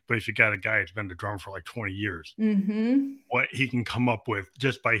 But if you got a guy that's been the drummer for like 20 years, Mm-hmm. what he can come up with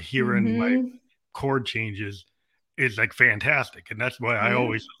just by hearing my Mm-hmm. chord changes is like fantastic. And that's why I Yeah.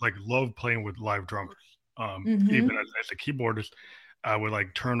 always like love playing with live drummers. Even Mm-hmm. as a keyboardist, I would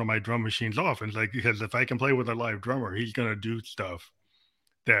like turn on my drum machines off. And it's like, because if I can play with a live drummer, he's going to do stuff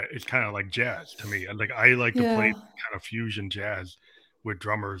that is kind of like jazz to me. And like, I like to play Yeah. kind of fusion jazz with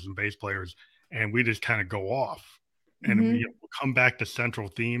drummers and bass players, and we just kind of go off and we, Mm-hmm. we'll come back to central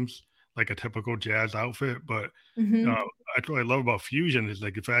themes like a typical jazz outfit. But uh, Mm-hmm. that's what I love about fusion is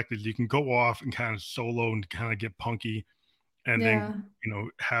like the fact that you can go off and kind of solo and kind of get punky, and then Yeah.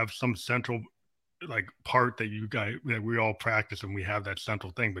 have some central like part that you guys that we all practice and we have that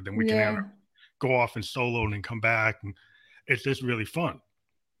central thing, but then we can have Yeah. go off and solo and then come back, and it's just really fun.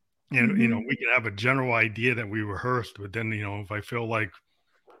 And Mm-hmm. we can have a general idea that we rehearsed, but then if I feel like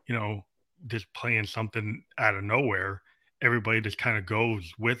you know just playing something out of nowhere, everybody just kind of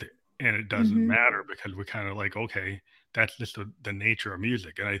goes with it, and it doesn't Mm-hmm. matter because we're kind of like, okay, that's just the nature of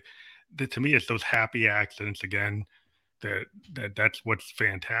music. And to me, it's those happy accidents again that that's what's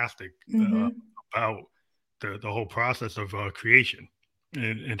fantastic Mm-hmm. about the whole process of creation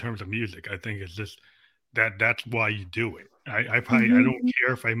in terms of music. I think it's just that's why you do it. I don't Mm-hmm.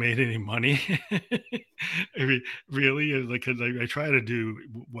 care if I made any money. I mean, really, because I try to do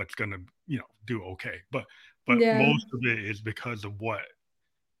what's gonna do okay, but Yeah. most of it is because of what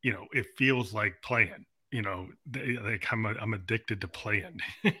it feels like playing. Like I'm addicted to playing.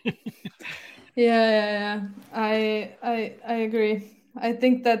 Yeah, yeah, yeah. I agree. I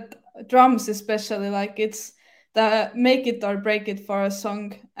think that drums especially like it's the make it or break it for a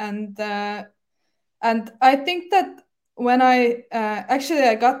song, and I think that when I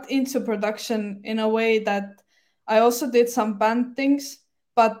got into production in a way that I also did some band things,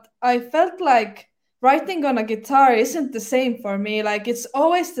 but I felt like writing on a guitar isn't the same for me. Like it's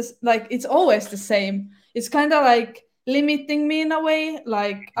always the same. It's kind of like limiting me in a way.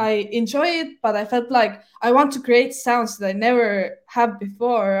 Like I enjoy it, but I felt like I want to create sounds that I never have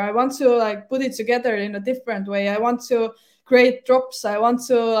before. I want to like put it together in a different way. I want to create drops. I want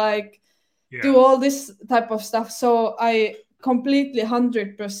to like do Yeah. all this type of stuff. So I completely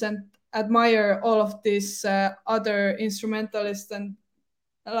 100% admire all of these other instrumentalists and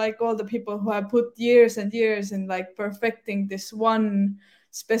like all the people who have put years and years in like perfecting this one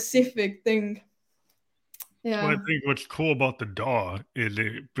specific thing. Well, I Yeah. think what's cool about the DAW is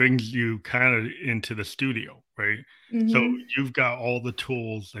it brings you kind of into the studio, right? So Mm-hmm. you've got all the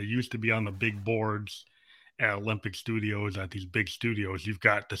tools that used to be on the big boards at Olympic Studios, at these big studios. You've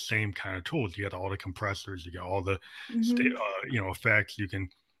got the same kind of tools. You got all the compressors, you got all the Mm-hmm. effects. You can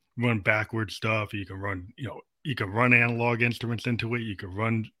run backward stuff. You can run, you can run analog instruments into it. You can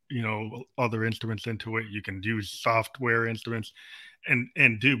run, other instruments into it. You can use software instruments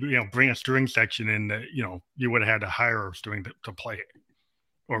and do bring a string section in that you would have had to hire a string to play it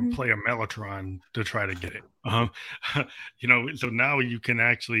or Mm-hmm. play a mellotron to try to get it. So now you can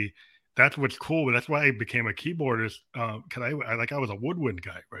actually. That's what's cool. That's why I became a keyboardist. Cause I was a woodwind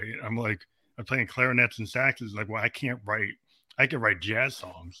guy, right? I'm playing clarinets and saxes. Like, well, I can't write. I could write jazz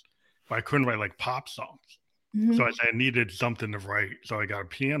songs, but I couldn't write like pop songs. So I Mhm. said I needed something to write. So I got a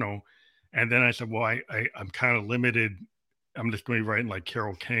piano. And then I said, well, I'm kind of limited. I'm just going to be writing like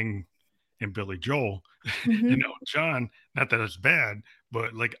Carole King and Billy Joel and Mhm. Elton John. Not that it's bad,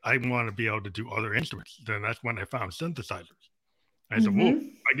 but like I want to be able to do other instruments. Then that's when I found synthesizers. I said, well,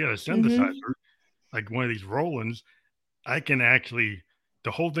 Mhm. I get a Mhm. synthesizer, like one of these Rolands. I can actually,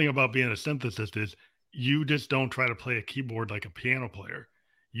 the whole thing about being a synthesist is you just don't try to play a keyboard like a piano player.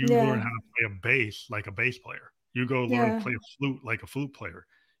 You learn Yeah. how to play a bass like a bass player. You go learn to Yeah. play a flute like a flute player.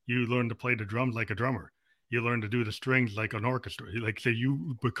 You learn to play the drums like a drummer. You learn to do the strings like an orchestra. Like so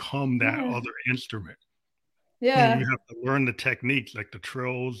you become that Yeah. other instrument. And you Yeah. have to learn the techniques like the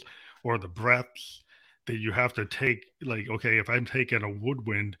trills or the breaths that you have to take. Like, okay, if I'm taking a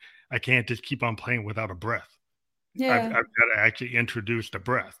woodwind, I can't just keep on playing without a breath. I've Yeah. got to actually introduce the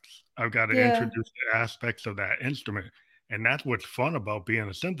breaths. I've got to Yeah. introduce the aspects of that instrument. And that's what's fun about being a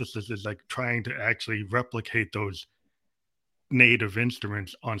synthesist is like trying to actually replicate those native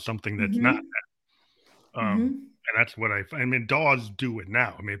instruments on something that's not. Mhm. Mhm. And that's what I mean, DAWs do it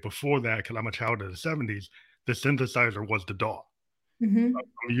now. I mean, before that, because I'm a child of the 70s, the synthesizer was the DAW.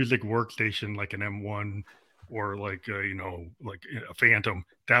 Mhm. A music workstation like an M1 or like, like a Phantom.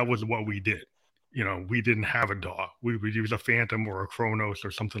 That was what we did. We didn't have a DAW. We would use a Phantom or a Kronos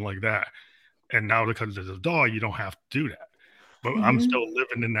or something like that. And now because there's a DAW, you don't have to do that. But I'm still Mhm.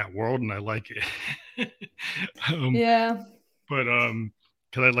 living in that world and I like it. um, Yeah. but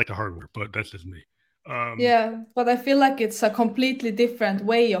because I like the hardware, but that's just me. Um, Yeah, but I feel like it's a completely different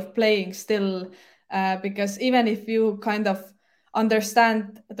way of playing still, because even if you kind of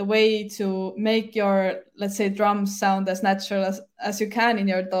understand the way to make your, let's say, drums sound as natural as you can in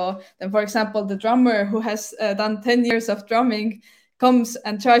your DAW, then for example, the drummer who has done 10 years of drumming comes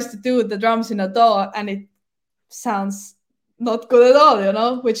and tries to do the drums in a DAW and it sounds not good at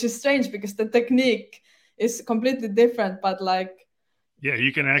all, which is strange because the technique is completely different, but like, yeah,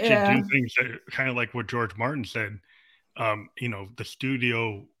 you can actually do yeah. things that kind of like what George Martin said. The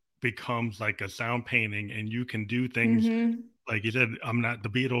studio becomes like a sound painting, and you can do things Mm-hmm. like you said. I'm not the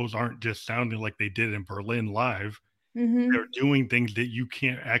Beatles aren't just sounding like they did in Berlin live. They're Mm-hmm. doing things that you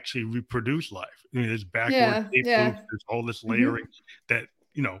can't actually reproduce live. I mean, there's backward Yeah, tape loops. yeah. There's all this layering Mhm. that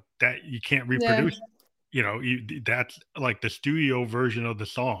that you can't Yeah, reproduce. That's like the studio version of the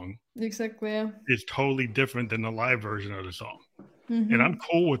song exactly. Yeah. is totally different than the live version of the song. And I'm Mhm.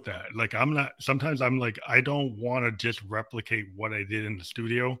 cool with that. Like, I'm not, sometimes I'm like, I don't want to just replicate what I did in the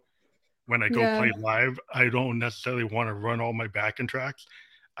studio when I go play Yeah. live. I don't necessarily want to run all my backing tracks.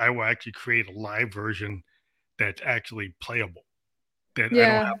 I will actually create a live version that's actually playable, that I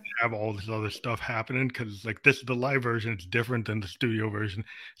don't have Yeah. to have all this other stuff happening because, like, this is the live version. It's different than the studio version.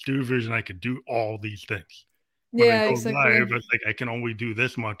 Studio version, I could do all these things. When I Yeah, go live, exactly. it's like I can only do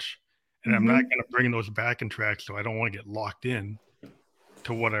this much. And I'm not Mhm. going to bring those backing tracks, so I don't want to get locked in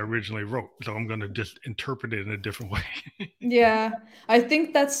to what I originally wrote. So I'm going to just interpret it in a different way. Yeah. I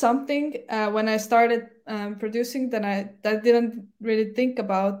think that's something when I started producing that didn't really think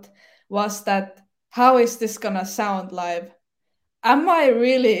about was that how is this gonna sound live? Am I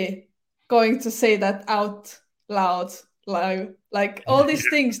really going to say that out loud live? Like all these Yeah.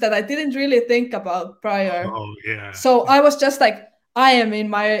 things that I didn't really think about prior. Oh yeah. So I was just like, I am in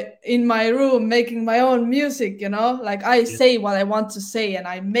my room making my own music. Like I Yeah. say what I want to say and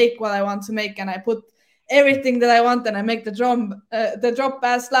I make what I want to make and I put everything that I want and I make the drop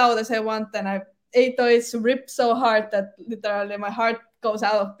as loud as I want and I 808s rip so hard that literally my heart goes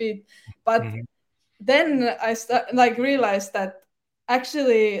out of beat. But Mhm. then I like realized that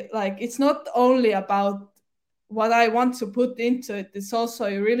actually like it's not only about what I want to put into it. It's also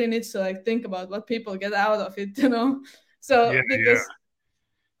you really need to like think about what people get out of it. Yeah. So Yeah. because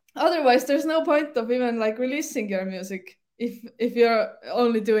otherwise there's no point of even like releasing your music if you're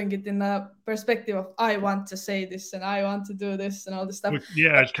only doing it in a perspective of I want to say this and I want to do this and all this stuff. Which,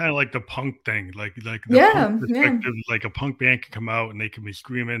 yeah, But it's kind of like the punk thing. Like the punk yeah, yeah, perspective is like a punk band can come out and they can be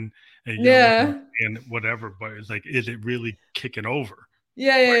screaming and yelling yeah, and whatever, but it's like, is it really kicking over?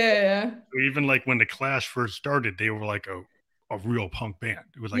 yeah, yeah, Like yeah, yeah, even like when the Clash first started, they were like a real punk band.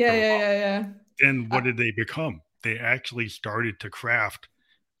 It was like yeah, they were yeah, punk. yeah, yeah. Then what Uh, did they become? They actually started to craft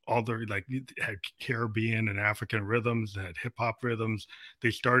all their like had Caribbean and African rhythms, had hip hop rhythms.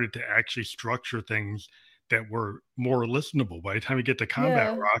 They started to actually structure things that were more listenable. By the time you get to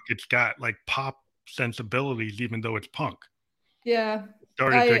combat yeah, rock, it's got like pop sensibilities, even though it's punk. yeah. It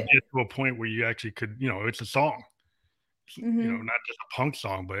started to I get to a point where you actually could, it's a song. mhm. Not just a punk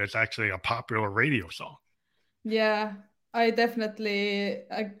song, but it's actually a popular radio song. Yeah, I definitely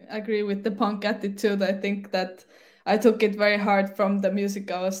agree with the punk attitude. I think that I took it very hard from the music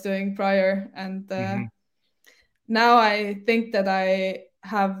I was doing prior, and Hmm. now I think that I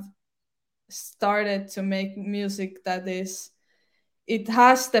have started to make music that is, it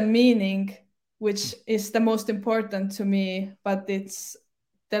has the meaning, which is the most important to me, but it's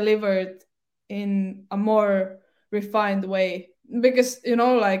delivered in a more refined way. Because, you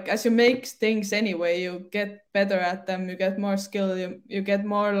know, like as you make things anyway, you get better at them, you get more skill, you get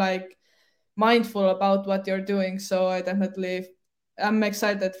more like mindful about what you're doing. So I definitely am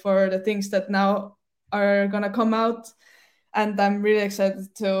excited for the things that now are gonna come out, and I'm really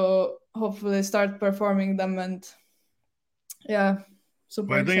excited to hopefully start performing them. And yeah, super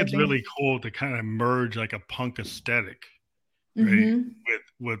But I think it's exciting. really cool to kind of merge like a punk aesthetic, right, Mm-hmm.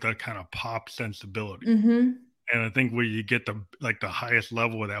 with a kind of pop sensibility. Mm-hmm. And I think where you get the highest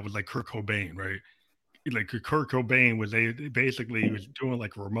level of that was like Kurt Cobain, right? Like Kurt Cobain was basically he was doing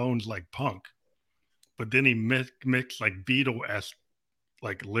like Ramones like punk, but then he mixed like Beatle-esque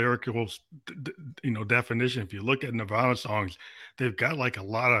like lyrical definition. If you look at Nirvana songs, they've got like a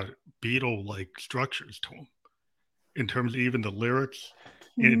lot of Beatle like structures to them in terms of even the lyrics.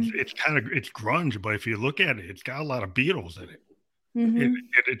 Mm-hmm. It's grunge, but if you look at it, it's got a lot of Beatles in it. Mm-hmm.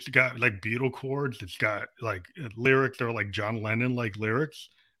 It's got like Beatle chords. It's got like lyrics that are like John Lennon like lyrics,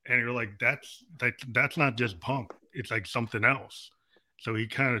 and you're like, that's not just punk. It's like something else. So he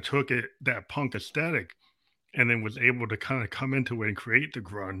kind of took that punk aesthetic, and then was able to kind of come into it and create the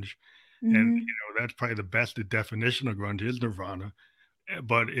grunge. And Mm-hmm. that's probably the best definition of grunge is Nirvana.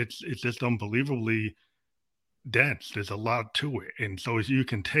 But it's just unbelievably dense. There's a lot to it, and so you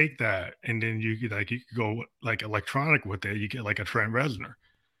can take that, and then you could go like electronic with it. You get like a Trent Reznor.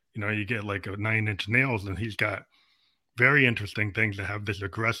 You get like a Nine Inch Nails, and he's got very interesting things that have this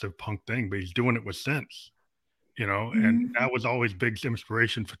aggressive punk thing, but he's doing it with sense. And Mm-hmm. that was always big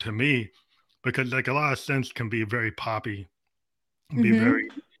inspiration to me, because like a lot of sense can be very poppy, and be very,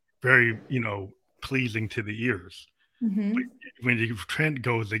 Mm-hmm. very, pleasing to the ears. But Mm-hmm. when Trent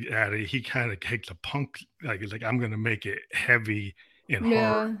goes at it, he kind of takes a punk, like he's like, I'm going to make it heavy and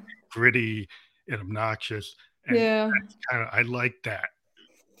hard, Yeah. gritty and obnoxious. And Yeah. that's kind of, I like that.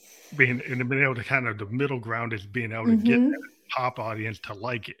 Being able to kind of, the middle ground is being able to get Mm-hmm. that pop audience to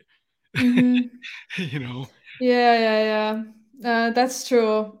like it. Mm-hmm. you know? Yeah, yeah, yeah. That's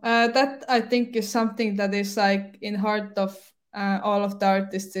true. That I think is something that is like in heart of all of the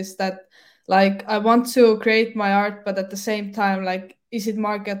artists, is that like I want to create my art, but at the same time, like, is it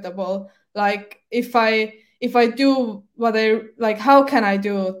marketable? Like if I do what I like, how can I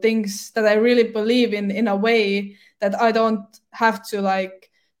do things that I really believe in a way that I don't have to like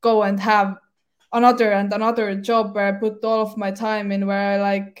go and have another and another job where I put all of my time in, where I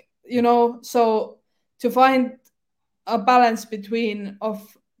like, so to find a balance between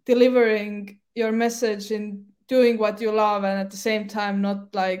of delivering your message and doing what you love, and at the same time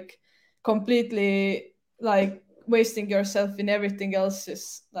not like completely like wasting yourself in everything else,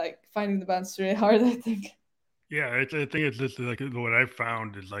 is like finding the balance really hard, I think. Yeah, I think it's just like what I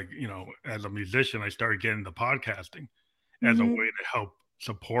found is like, as a musician, I started getting into podcasting as a way Mm-hmm. to help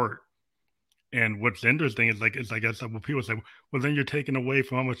support. And what's interesting is like, I guess when people say, well, then you're taking away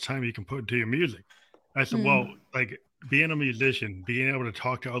from how much time you can put into your music. I said, well, Mm. like being a musician, being able to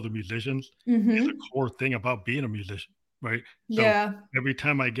talk to other musicians is a Mm-hmm. core thing about being a musician, right? So Yeah. every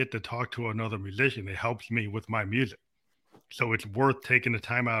time I get to talk to another musician, it helps me with my music. So it's worth taking the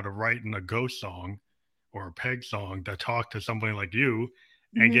time out of writing a ghost song or a peg song to talk to somebody like you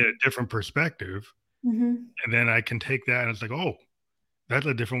and get a Mm-hmm. different perspective. Mm-hmm. And then I can take that and it's like, oh, that's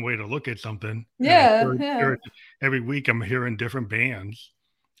a different way to look at something. And I Yeah. hear Yeah. it every week. I'm hearing different bands.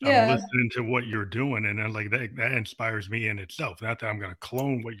 I'm Yeah. listening to what you're doing, and then like that inspires me in itself. Not that I'm going to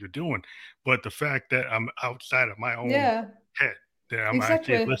clone what you're doing, but the fact that I'm outside of my own Yeah. head, that I'm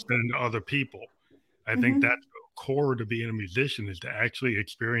actually Exactly. listening to other people. I think Mm-hmm. that's core to being a musician is to actually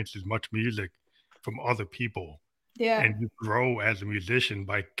experience as much music from other people, Yeah. and you grow as a musician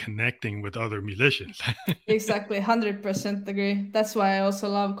by connecting with other musicians. Exactly, 100% agree. That's why I also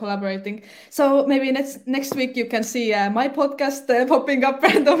love collaborating. So maybe next week you can see my podcast popping up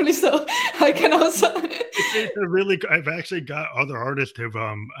randomly, so I can also. It's a really. I've actually got other artists have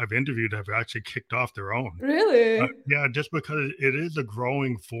I've interviewed have actually kicked off their own. Really? Yeah, just because it is a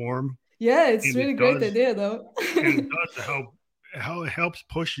growing form, Yeah, it's and really great idea though. it does help how it helps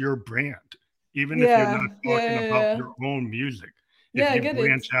push your brand, even if you're Yeah, not yeah, talking yeah, about yeah. your own music. If Yeah, I you get it.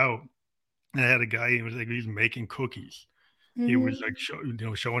 branch out, I had a guy. He was like he's making cookies. He was Mm-hmm.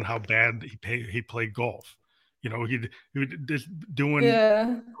 like showing how bad he played golf. He just doing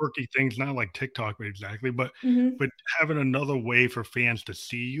Yeah. quirky things, not like TikTok exactly, but Mm-hmm. but having another way for fans to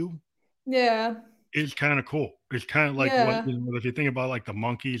see you Yeah. is kind of cool. It's kind of like what Yeah. if you think about like the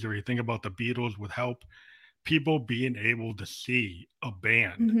Monkeys or you think about the Beatles with Help, people being able to see a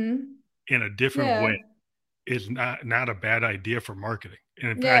band Mm-hmm. in a different Yeah. way is not a bad idea for marketing.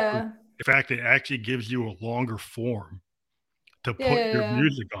 And Yeah. in fact, it actually gives you a longer form to Yeah. put Yeah. your Yeah.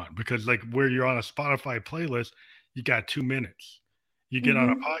 music on, because like where you're on a Spotify playlist, you got 2 minutes. You get on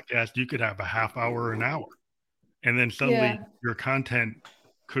a Mm-hmm. podcast, you could have a half hour or an hour, and then suddenly Yeah. your content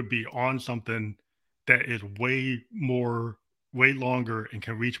could be on something that is way longer and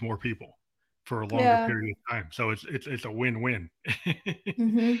can reach more people for a longer Yeah. period of time. So it's a win-win.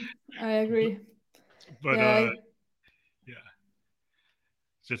 Mm-hmm. I agree. But Yeah. yeah,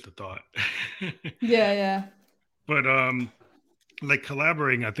 it's just a thought. Yeah. Yeah. But like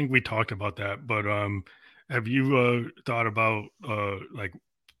collaborating, I think we talked about that, but have you thought about like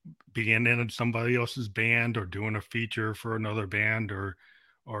being in somebody else's band or doing a feature for another band, or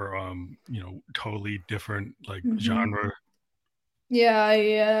totally different like Mm-hmm. genre?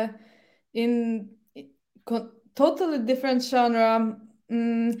 Yeah. In totally different genre.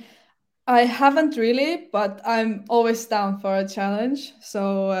 I haven't really, but I'm always down for a challenge.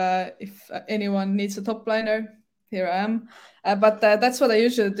 So if anyone needs a top liner, here I am. But that's what I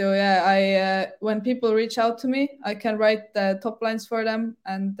usually do. Yeah, I when people reach out to me, I can write the top lines for them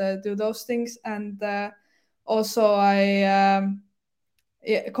and do those things. And also I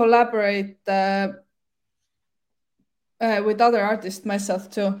collaborate with other artists myself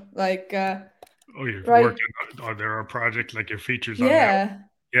too. Like Oh, you're right, working on there are projects like your features on that? yeah,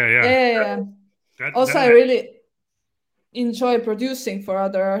 Yeah, yeah, yeah. yeah, yeah. Also, That I really enjoy producing for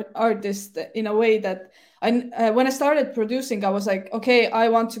other artists in a way that when I started producing, I was like, okay, I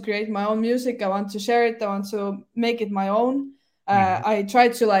want to create my own music. I want to share it. I want to make it my own. Mhm. I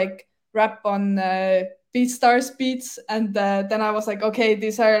tried to like rap on BeatStars beats, and then I was like, okay,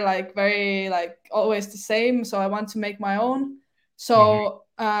 these are like very like always the same, so I want to make my own. Mhm. So,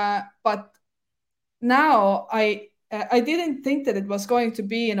 but now I didn't think that it was going to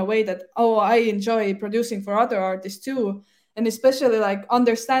be in a way that, oh, I enjoy producing for other artists too, and especially like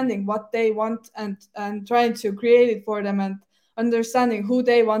understanding what they want and trying to create it for them, and understanding who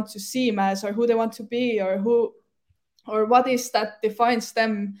they want to seem as, or who they want to be, or who or what is that defines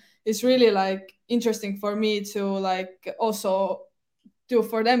them, is really like interesting for me to like also do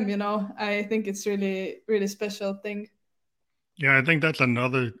for them, you know. I think it's really special thing. Yeah, I think that's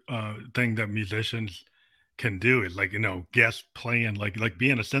another thing that musicians can do is like, guest playing, like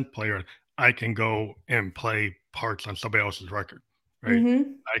being a synth player. I can go and play parts on somebody else's record, right?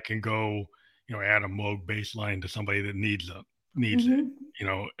 Mm-hmm. I can go, add a Moog bass line to somebody that needs it,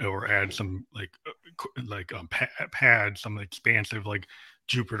 Mm-hmm. or add some pads, some expansive like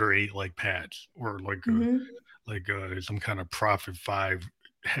Jupiter 8 like pads, or Mm-hmm. some kind of Prophet 5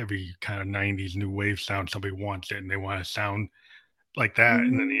 heavy kind of 90s new wave sound. Somebody wants it and they want to sound like that,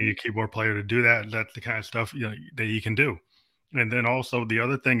 and then you Mm-hmm. need a keyboard player to do that. That's the kind of stuff that you can do. And then also the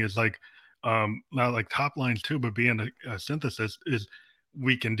other thing is like not like top lines too, but being a synthesis is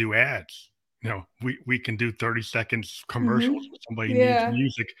we can do ads. We can do 30 seconds commercials Mm-hmm. when somebody needs Yeah.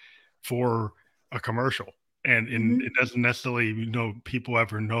 music for a commercial. And it Mm-hmm. doesn't necessarily, people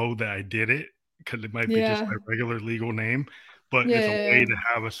ever know that I did it, because it might be just Yeah. my regular legal name, but Yeah. it's a way Yeah. to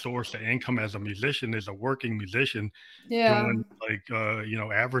have a source of income as a musician, as a working musician, Yeah. doing like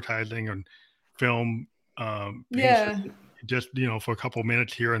advertising and film pieces, Yeah. just for a couple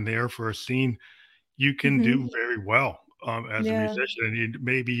minutes here and there for a scene. You can do Mm-hmm. very well as a Yeah. musician, and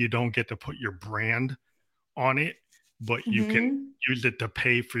maybe you don't get to put your brand on it, but you can Mm-hmm. use it to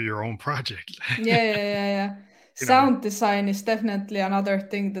pay for your own projects. Yeah, yeah, yeah, yeah. you know Sound design is definitely another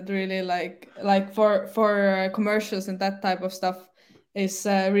thing that really like for commercials and that type of stuff is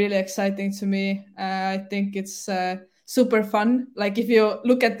really exciting to me. I think it's super fun. Like if you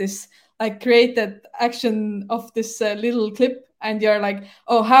look at this like created action of this little clip, and you're like,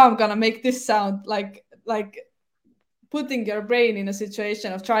 oh, how I'm gonna make this sound, like putting your brain in a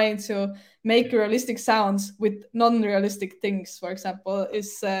situation of trying to make realistic sounds with non-realistic things, for example,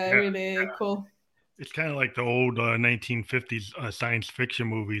 is yeah, really cool. it's kind of like the old 1950s science fiction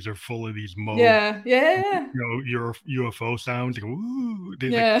movies are full of these Moog, Yeah, yeah, your UFO sounds. Like, ooh,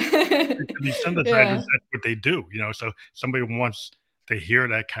 yeah, these synthesizers, yeah. that's what they do. So somebody wants to hear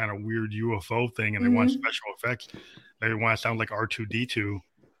that kind of weird UFO thing, and they want Hmm. special effects. They want to sound like R2D2.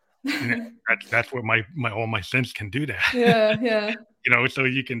 And that's what my all my synths can do that. Yeah, yeah. So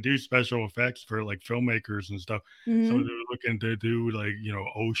you can do special effects for like filmmakers and stuff. So they're Hmm. looking to do like,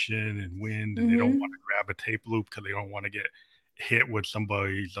 ocean and wind, and they don't want to Hmm. grab a tape loop because they don't want to get hit with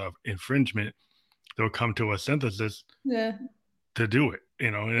somebody's infringement. They'll come to a synthesis Yeah, to do it,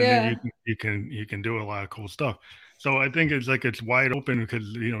 and then you yeah. can you can do a lot of cool stuff. So I think it's wide open because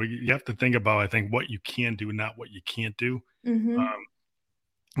you have to think about, I think, what you can do, not what you can't do. Mm-hmm.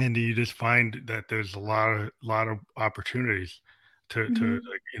 And you just find that there's a lot of opportunities to Mm-hmm.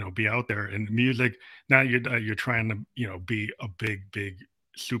 like, be out there in music. Now you're trying to be a big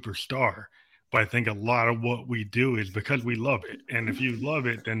superstar, but I think a lot of what we do is because we love it, and if you love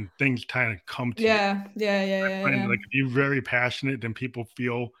it, then things kind of come to you. Yeah, yeah, yeah, I yeah, find yeah. like if you're very passionate, then people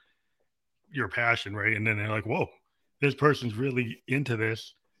feel your passion, right? And then they're like, whoa, this person's really into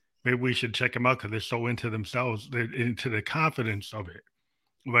this. Maybe we should check them out because they're so into themselves, they're into the confidence of it,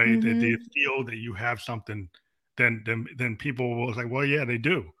 right? They Mm-hmm. feel that you have something, then people will say, well, yeah, they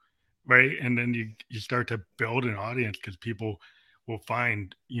do, right? And then you start to build an audience because people will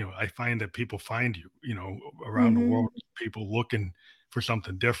find, I find that people find you, around the Mm-hmm. world, people looking for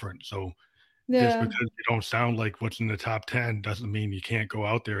something different. So just Yeah, because you don't sound like what's in the top 10 doesn't mean you can't go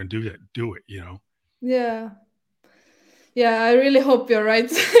out there and do it. yeah, yeah. I really hope you're right.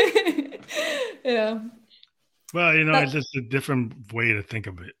 Yeah, Well, it's that. just a different way to think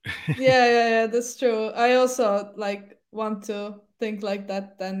of it. Yeah, yeah, yeah. That's true. I also like want to think like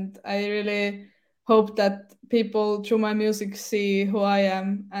that, and I really hope that people through my music see who I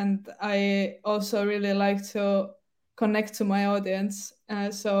am, and I also really like to connect to my audience.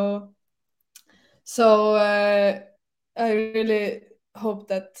 So I really hope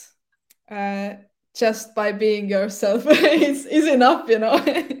that uh, just by being yourself is enough, you know.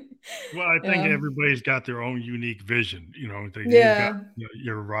 Well, I think Yeah, everybody's got their own unique vision. You've got yeah,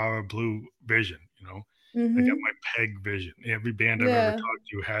 your raw blue vision. I got mm-hmm. my peg vision. Every band I've ever Yeah, talked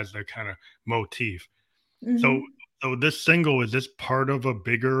to has that kind of motif. So, mm-hmm. so this single, is this part of a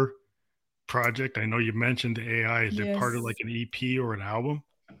bigger project? I know you mentioned AI. Is it part of like Yes. an EP or an album?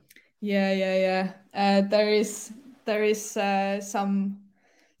 Yeah, yeah, yeah. There is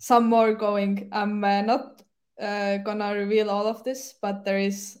some more going. I'm not gonna reveal all of this, but there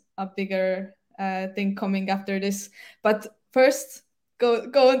is a bigger thing coming after this. But first, go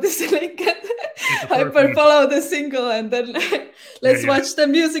on this link and It's the first hyper one. follow the single, and then Yeah, let's yeah, watch the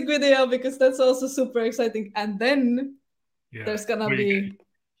music video because that's also super exciting. And then yeah. there's gonna Well, be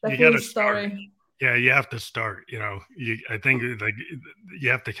the you got full to start. story. Yeah, you have to start. I think like you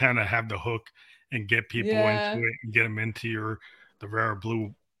have to kind of have the hook and get people into Yeah. it and get them into the rare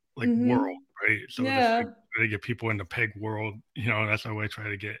blue like world, Mm-hmm. right? So just like Yeah. try to get people in the peg world. That's how I try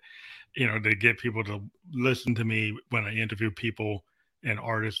to get to get people to listen to me when I interview people and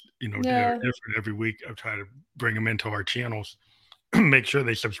artists. They're Yeah. different every week. I try to bring them into our channels. Make sure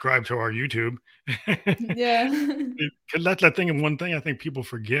they subscribe to our YouTube. Yeah. Because that's the thing. And one thing I think people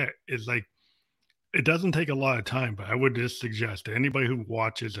forget is like it doesn't take a lot of time, but I would just suggest to anybody who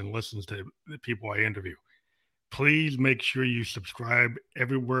watches and listens to the people I interview, please make sure you subscribe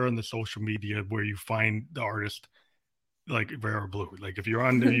everywhere on the social media where you find the artist like Vera Blue. Like if you're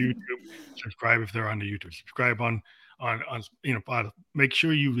on the YouTube, subscribe if they're on the YouTube. Subscribe on make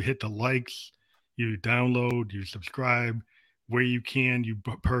sure you hit the likes, you download, you subscribe where you can, you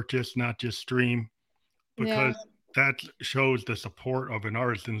purchase, not just stream, Yeah. because that shows the support of an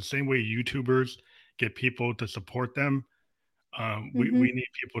artist in the same way YouTubers get people to support them. We Mm-hmm. need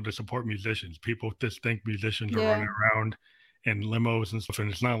people to support musicians. People just think musicians are running Yeah. around in limos and stuff,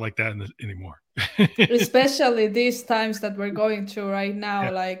 and it's not like that anymore. Especially these times that we're going through right Yeah,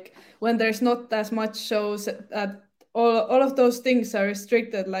 now, like when there's not as much shows that all of those things are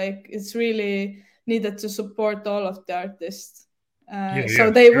restricted, like it's really needed to support all of the artists. yeah, So yeah,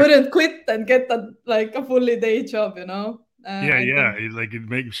 they sure. wouldn't quit and get a fully day job, you know? Yeah, I yeah. think. Like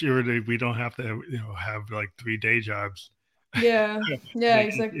make sure that we don't have to, have like 3 day jobs. Yeah. Yeah, Like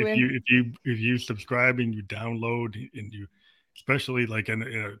if exactly. you subscribe and you download and you, especially like in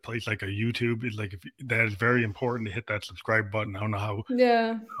a place like a YouTube, is like if that is very important to hit that subscribe button. I don't know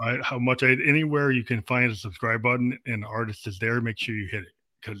Yeah. how much anywhere you can find a subscribe button and the artist is there, make sure you hit it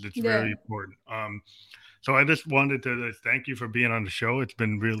because it's very Yeah. important. So I just wanted to thank you for being on the show. It's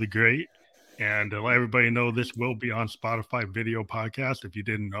been really great. And to let everybody know, this will be on Spotify video podcast. If you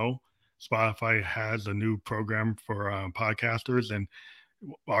didn't know, Spotify has a new program for podcasters, and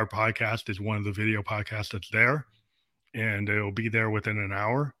our podcast is one of the video podcasts that's there. And it'll be there within an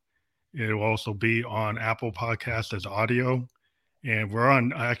hour. It will also be on Apple Podcast as audio, and we're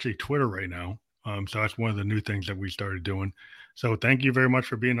on actually Twitter right now. So that's one of the new things that we started doing. So thank you very much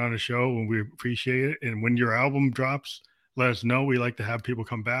for being on the show, and we appreciate it. And when your album drops, let us know. We like to have people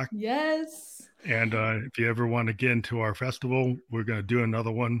come back. Yes. And if you ever want to get into our festival, we're going to do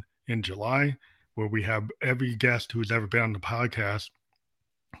another one in July where we have every guest who's ever been on the podcast.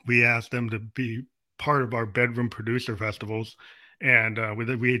 We ask them to be part of our bedroom producer festivals, And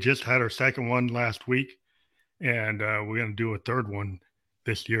we just had our second one last week, and we're going to do a third one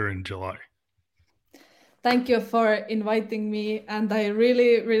this year in July. Thank you for inviting me, and I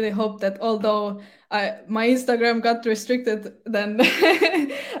really, really hope that although my Instagram got restricted, then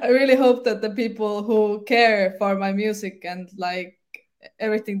I really hope that the people who care for my music and like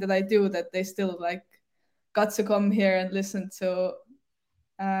everything that I do, that they still like got to come here and listen to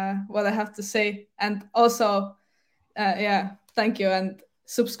what I have to say. And also, yeah, thank you, and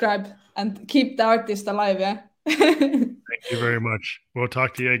subscribe and keep the artist alive. Yeah. Thank you very much. We'll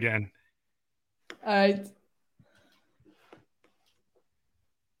talk to you again. All right.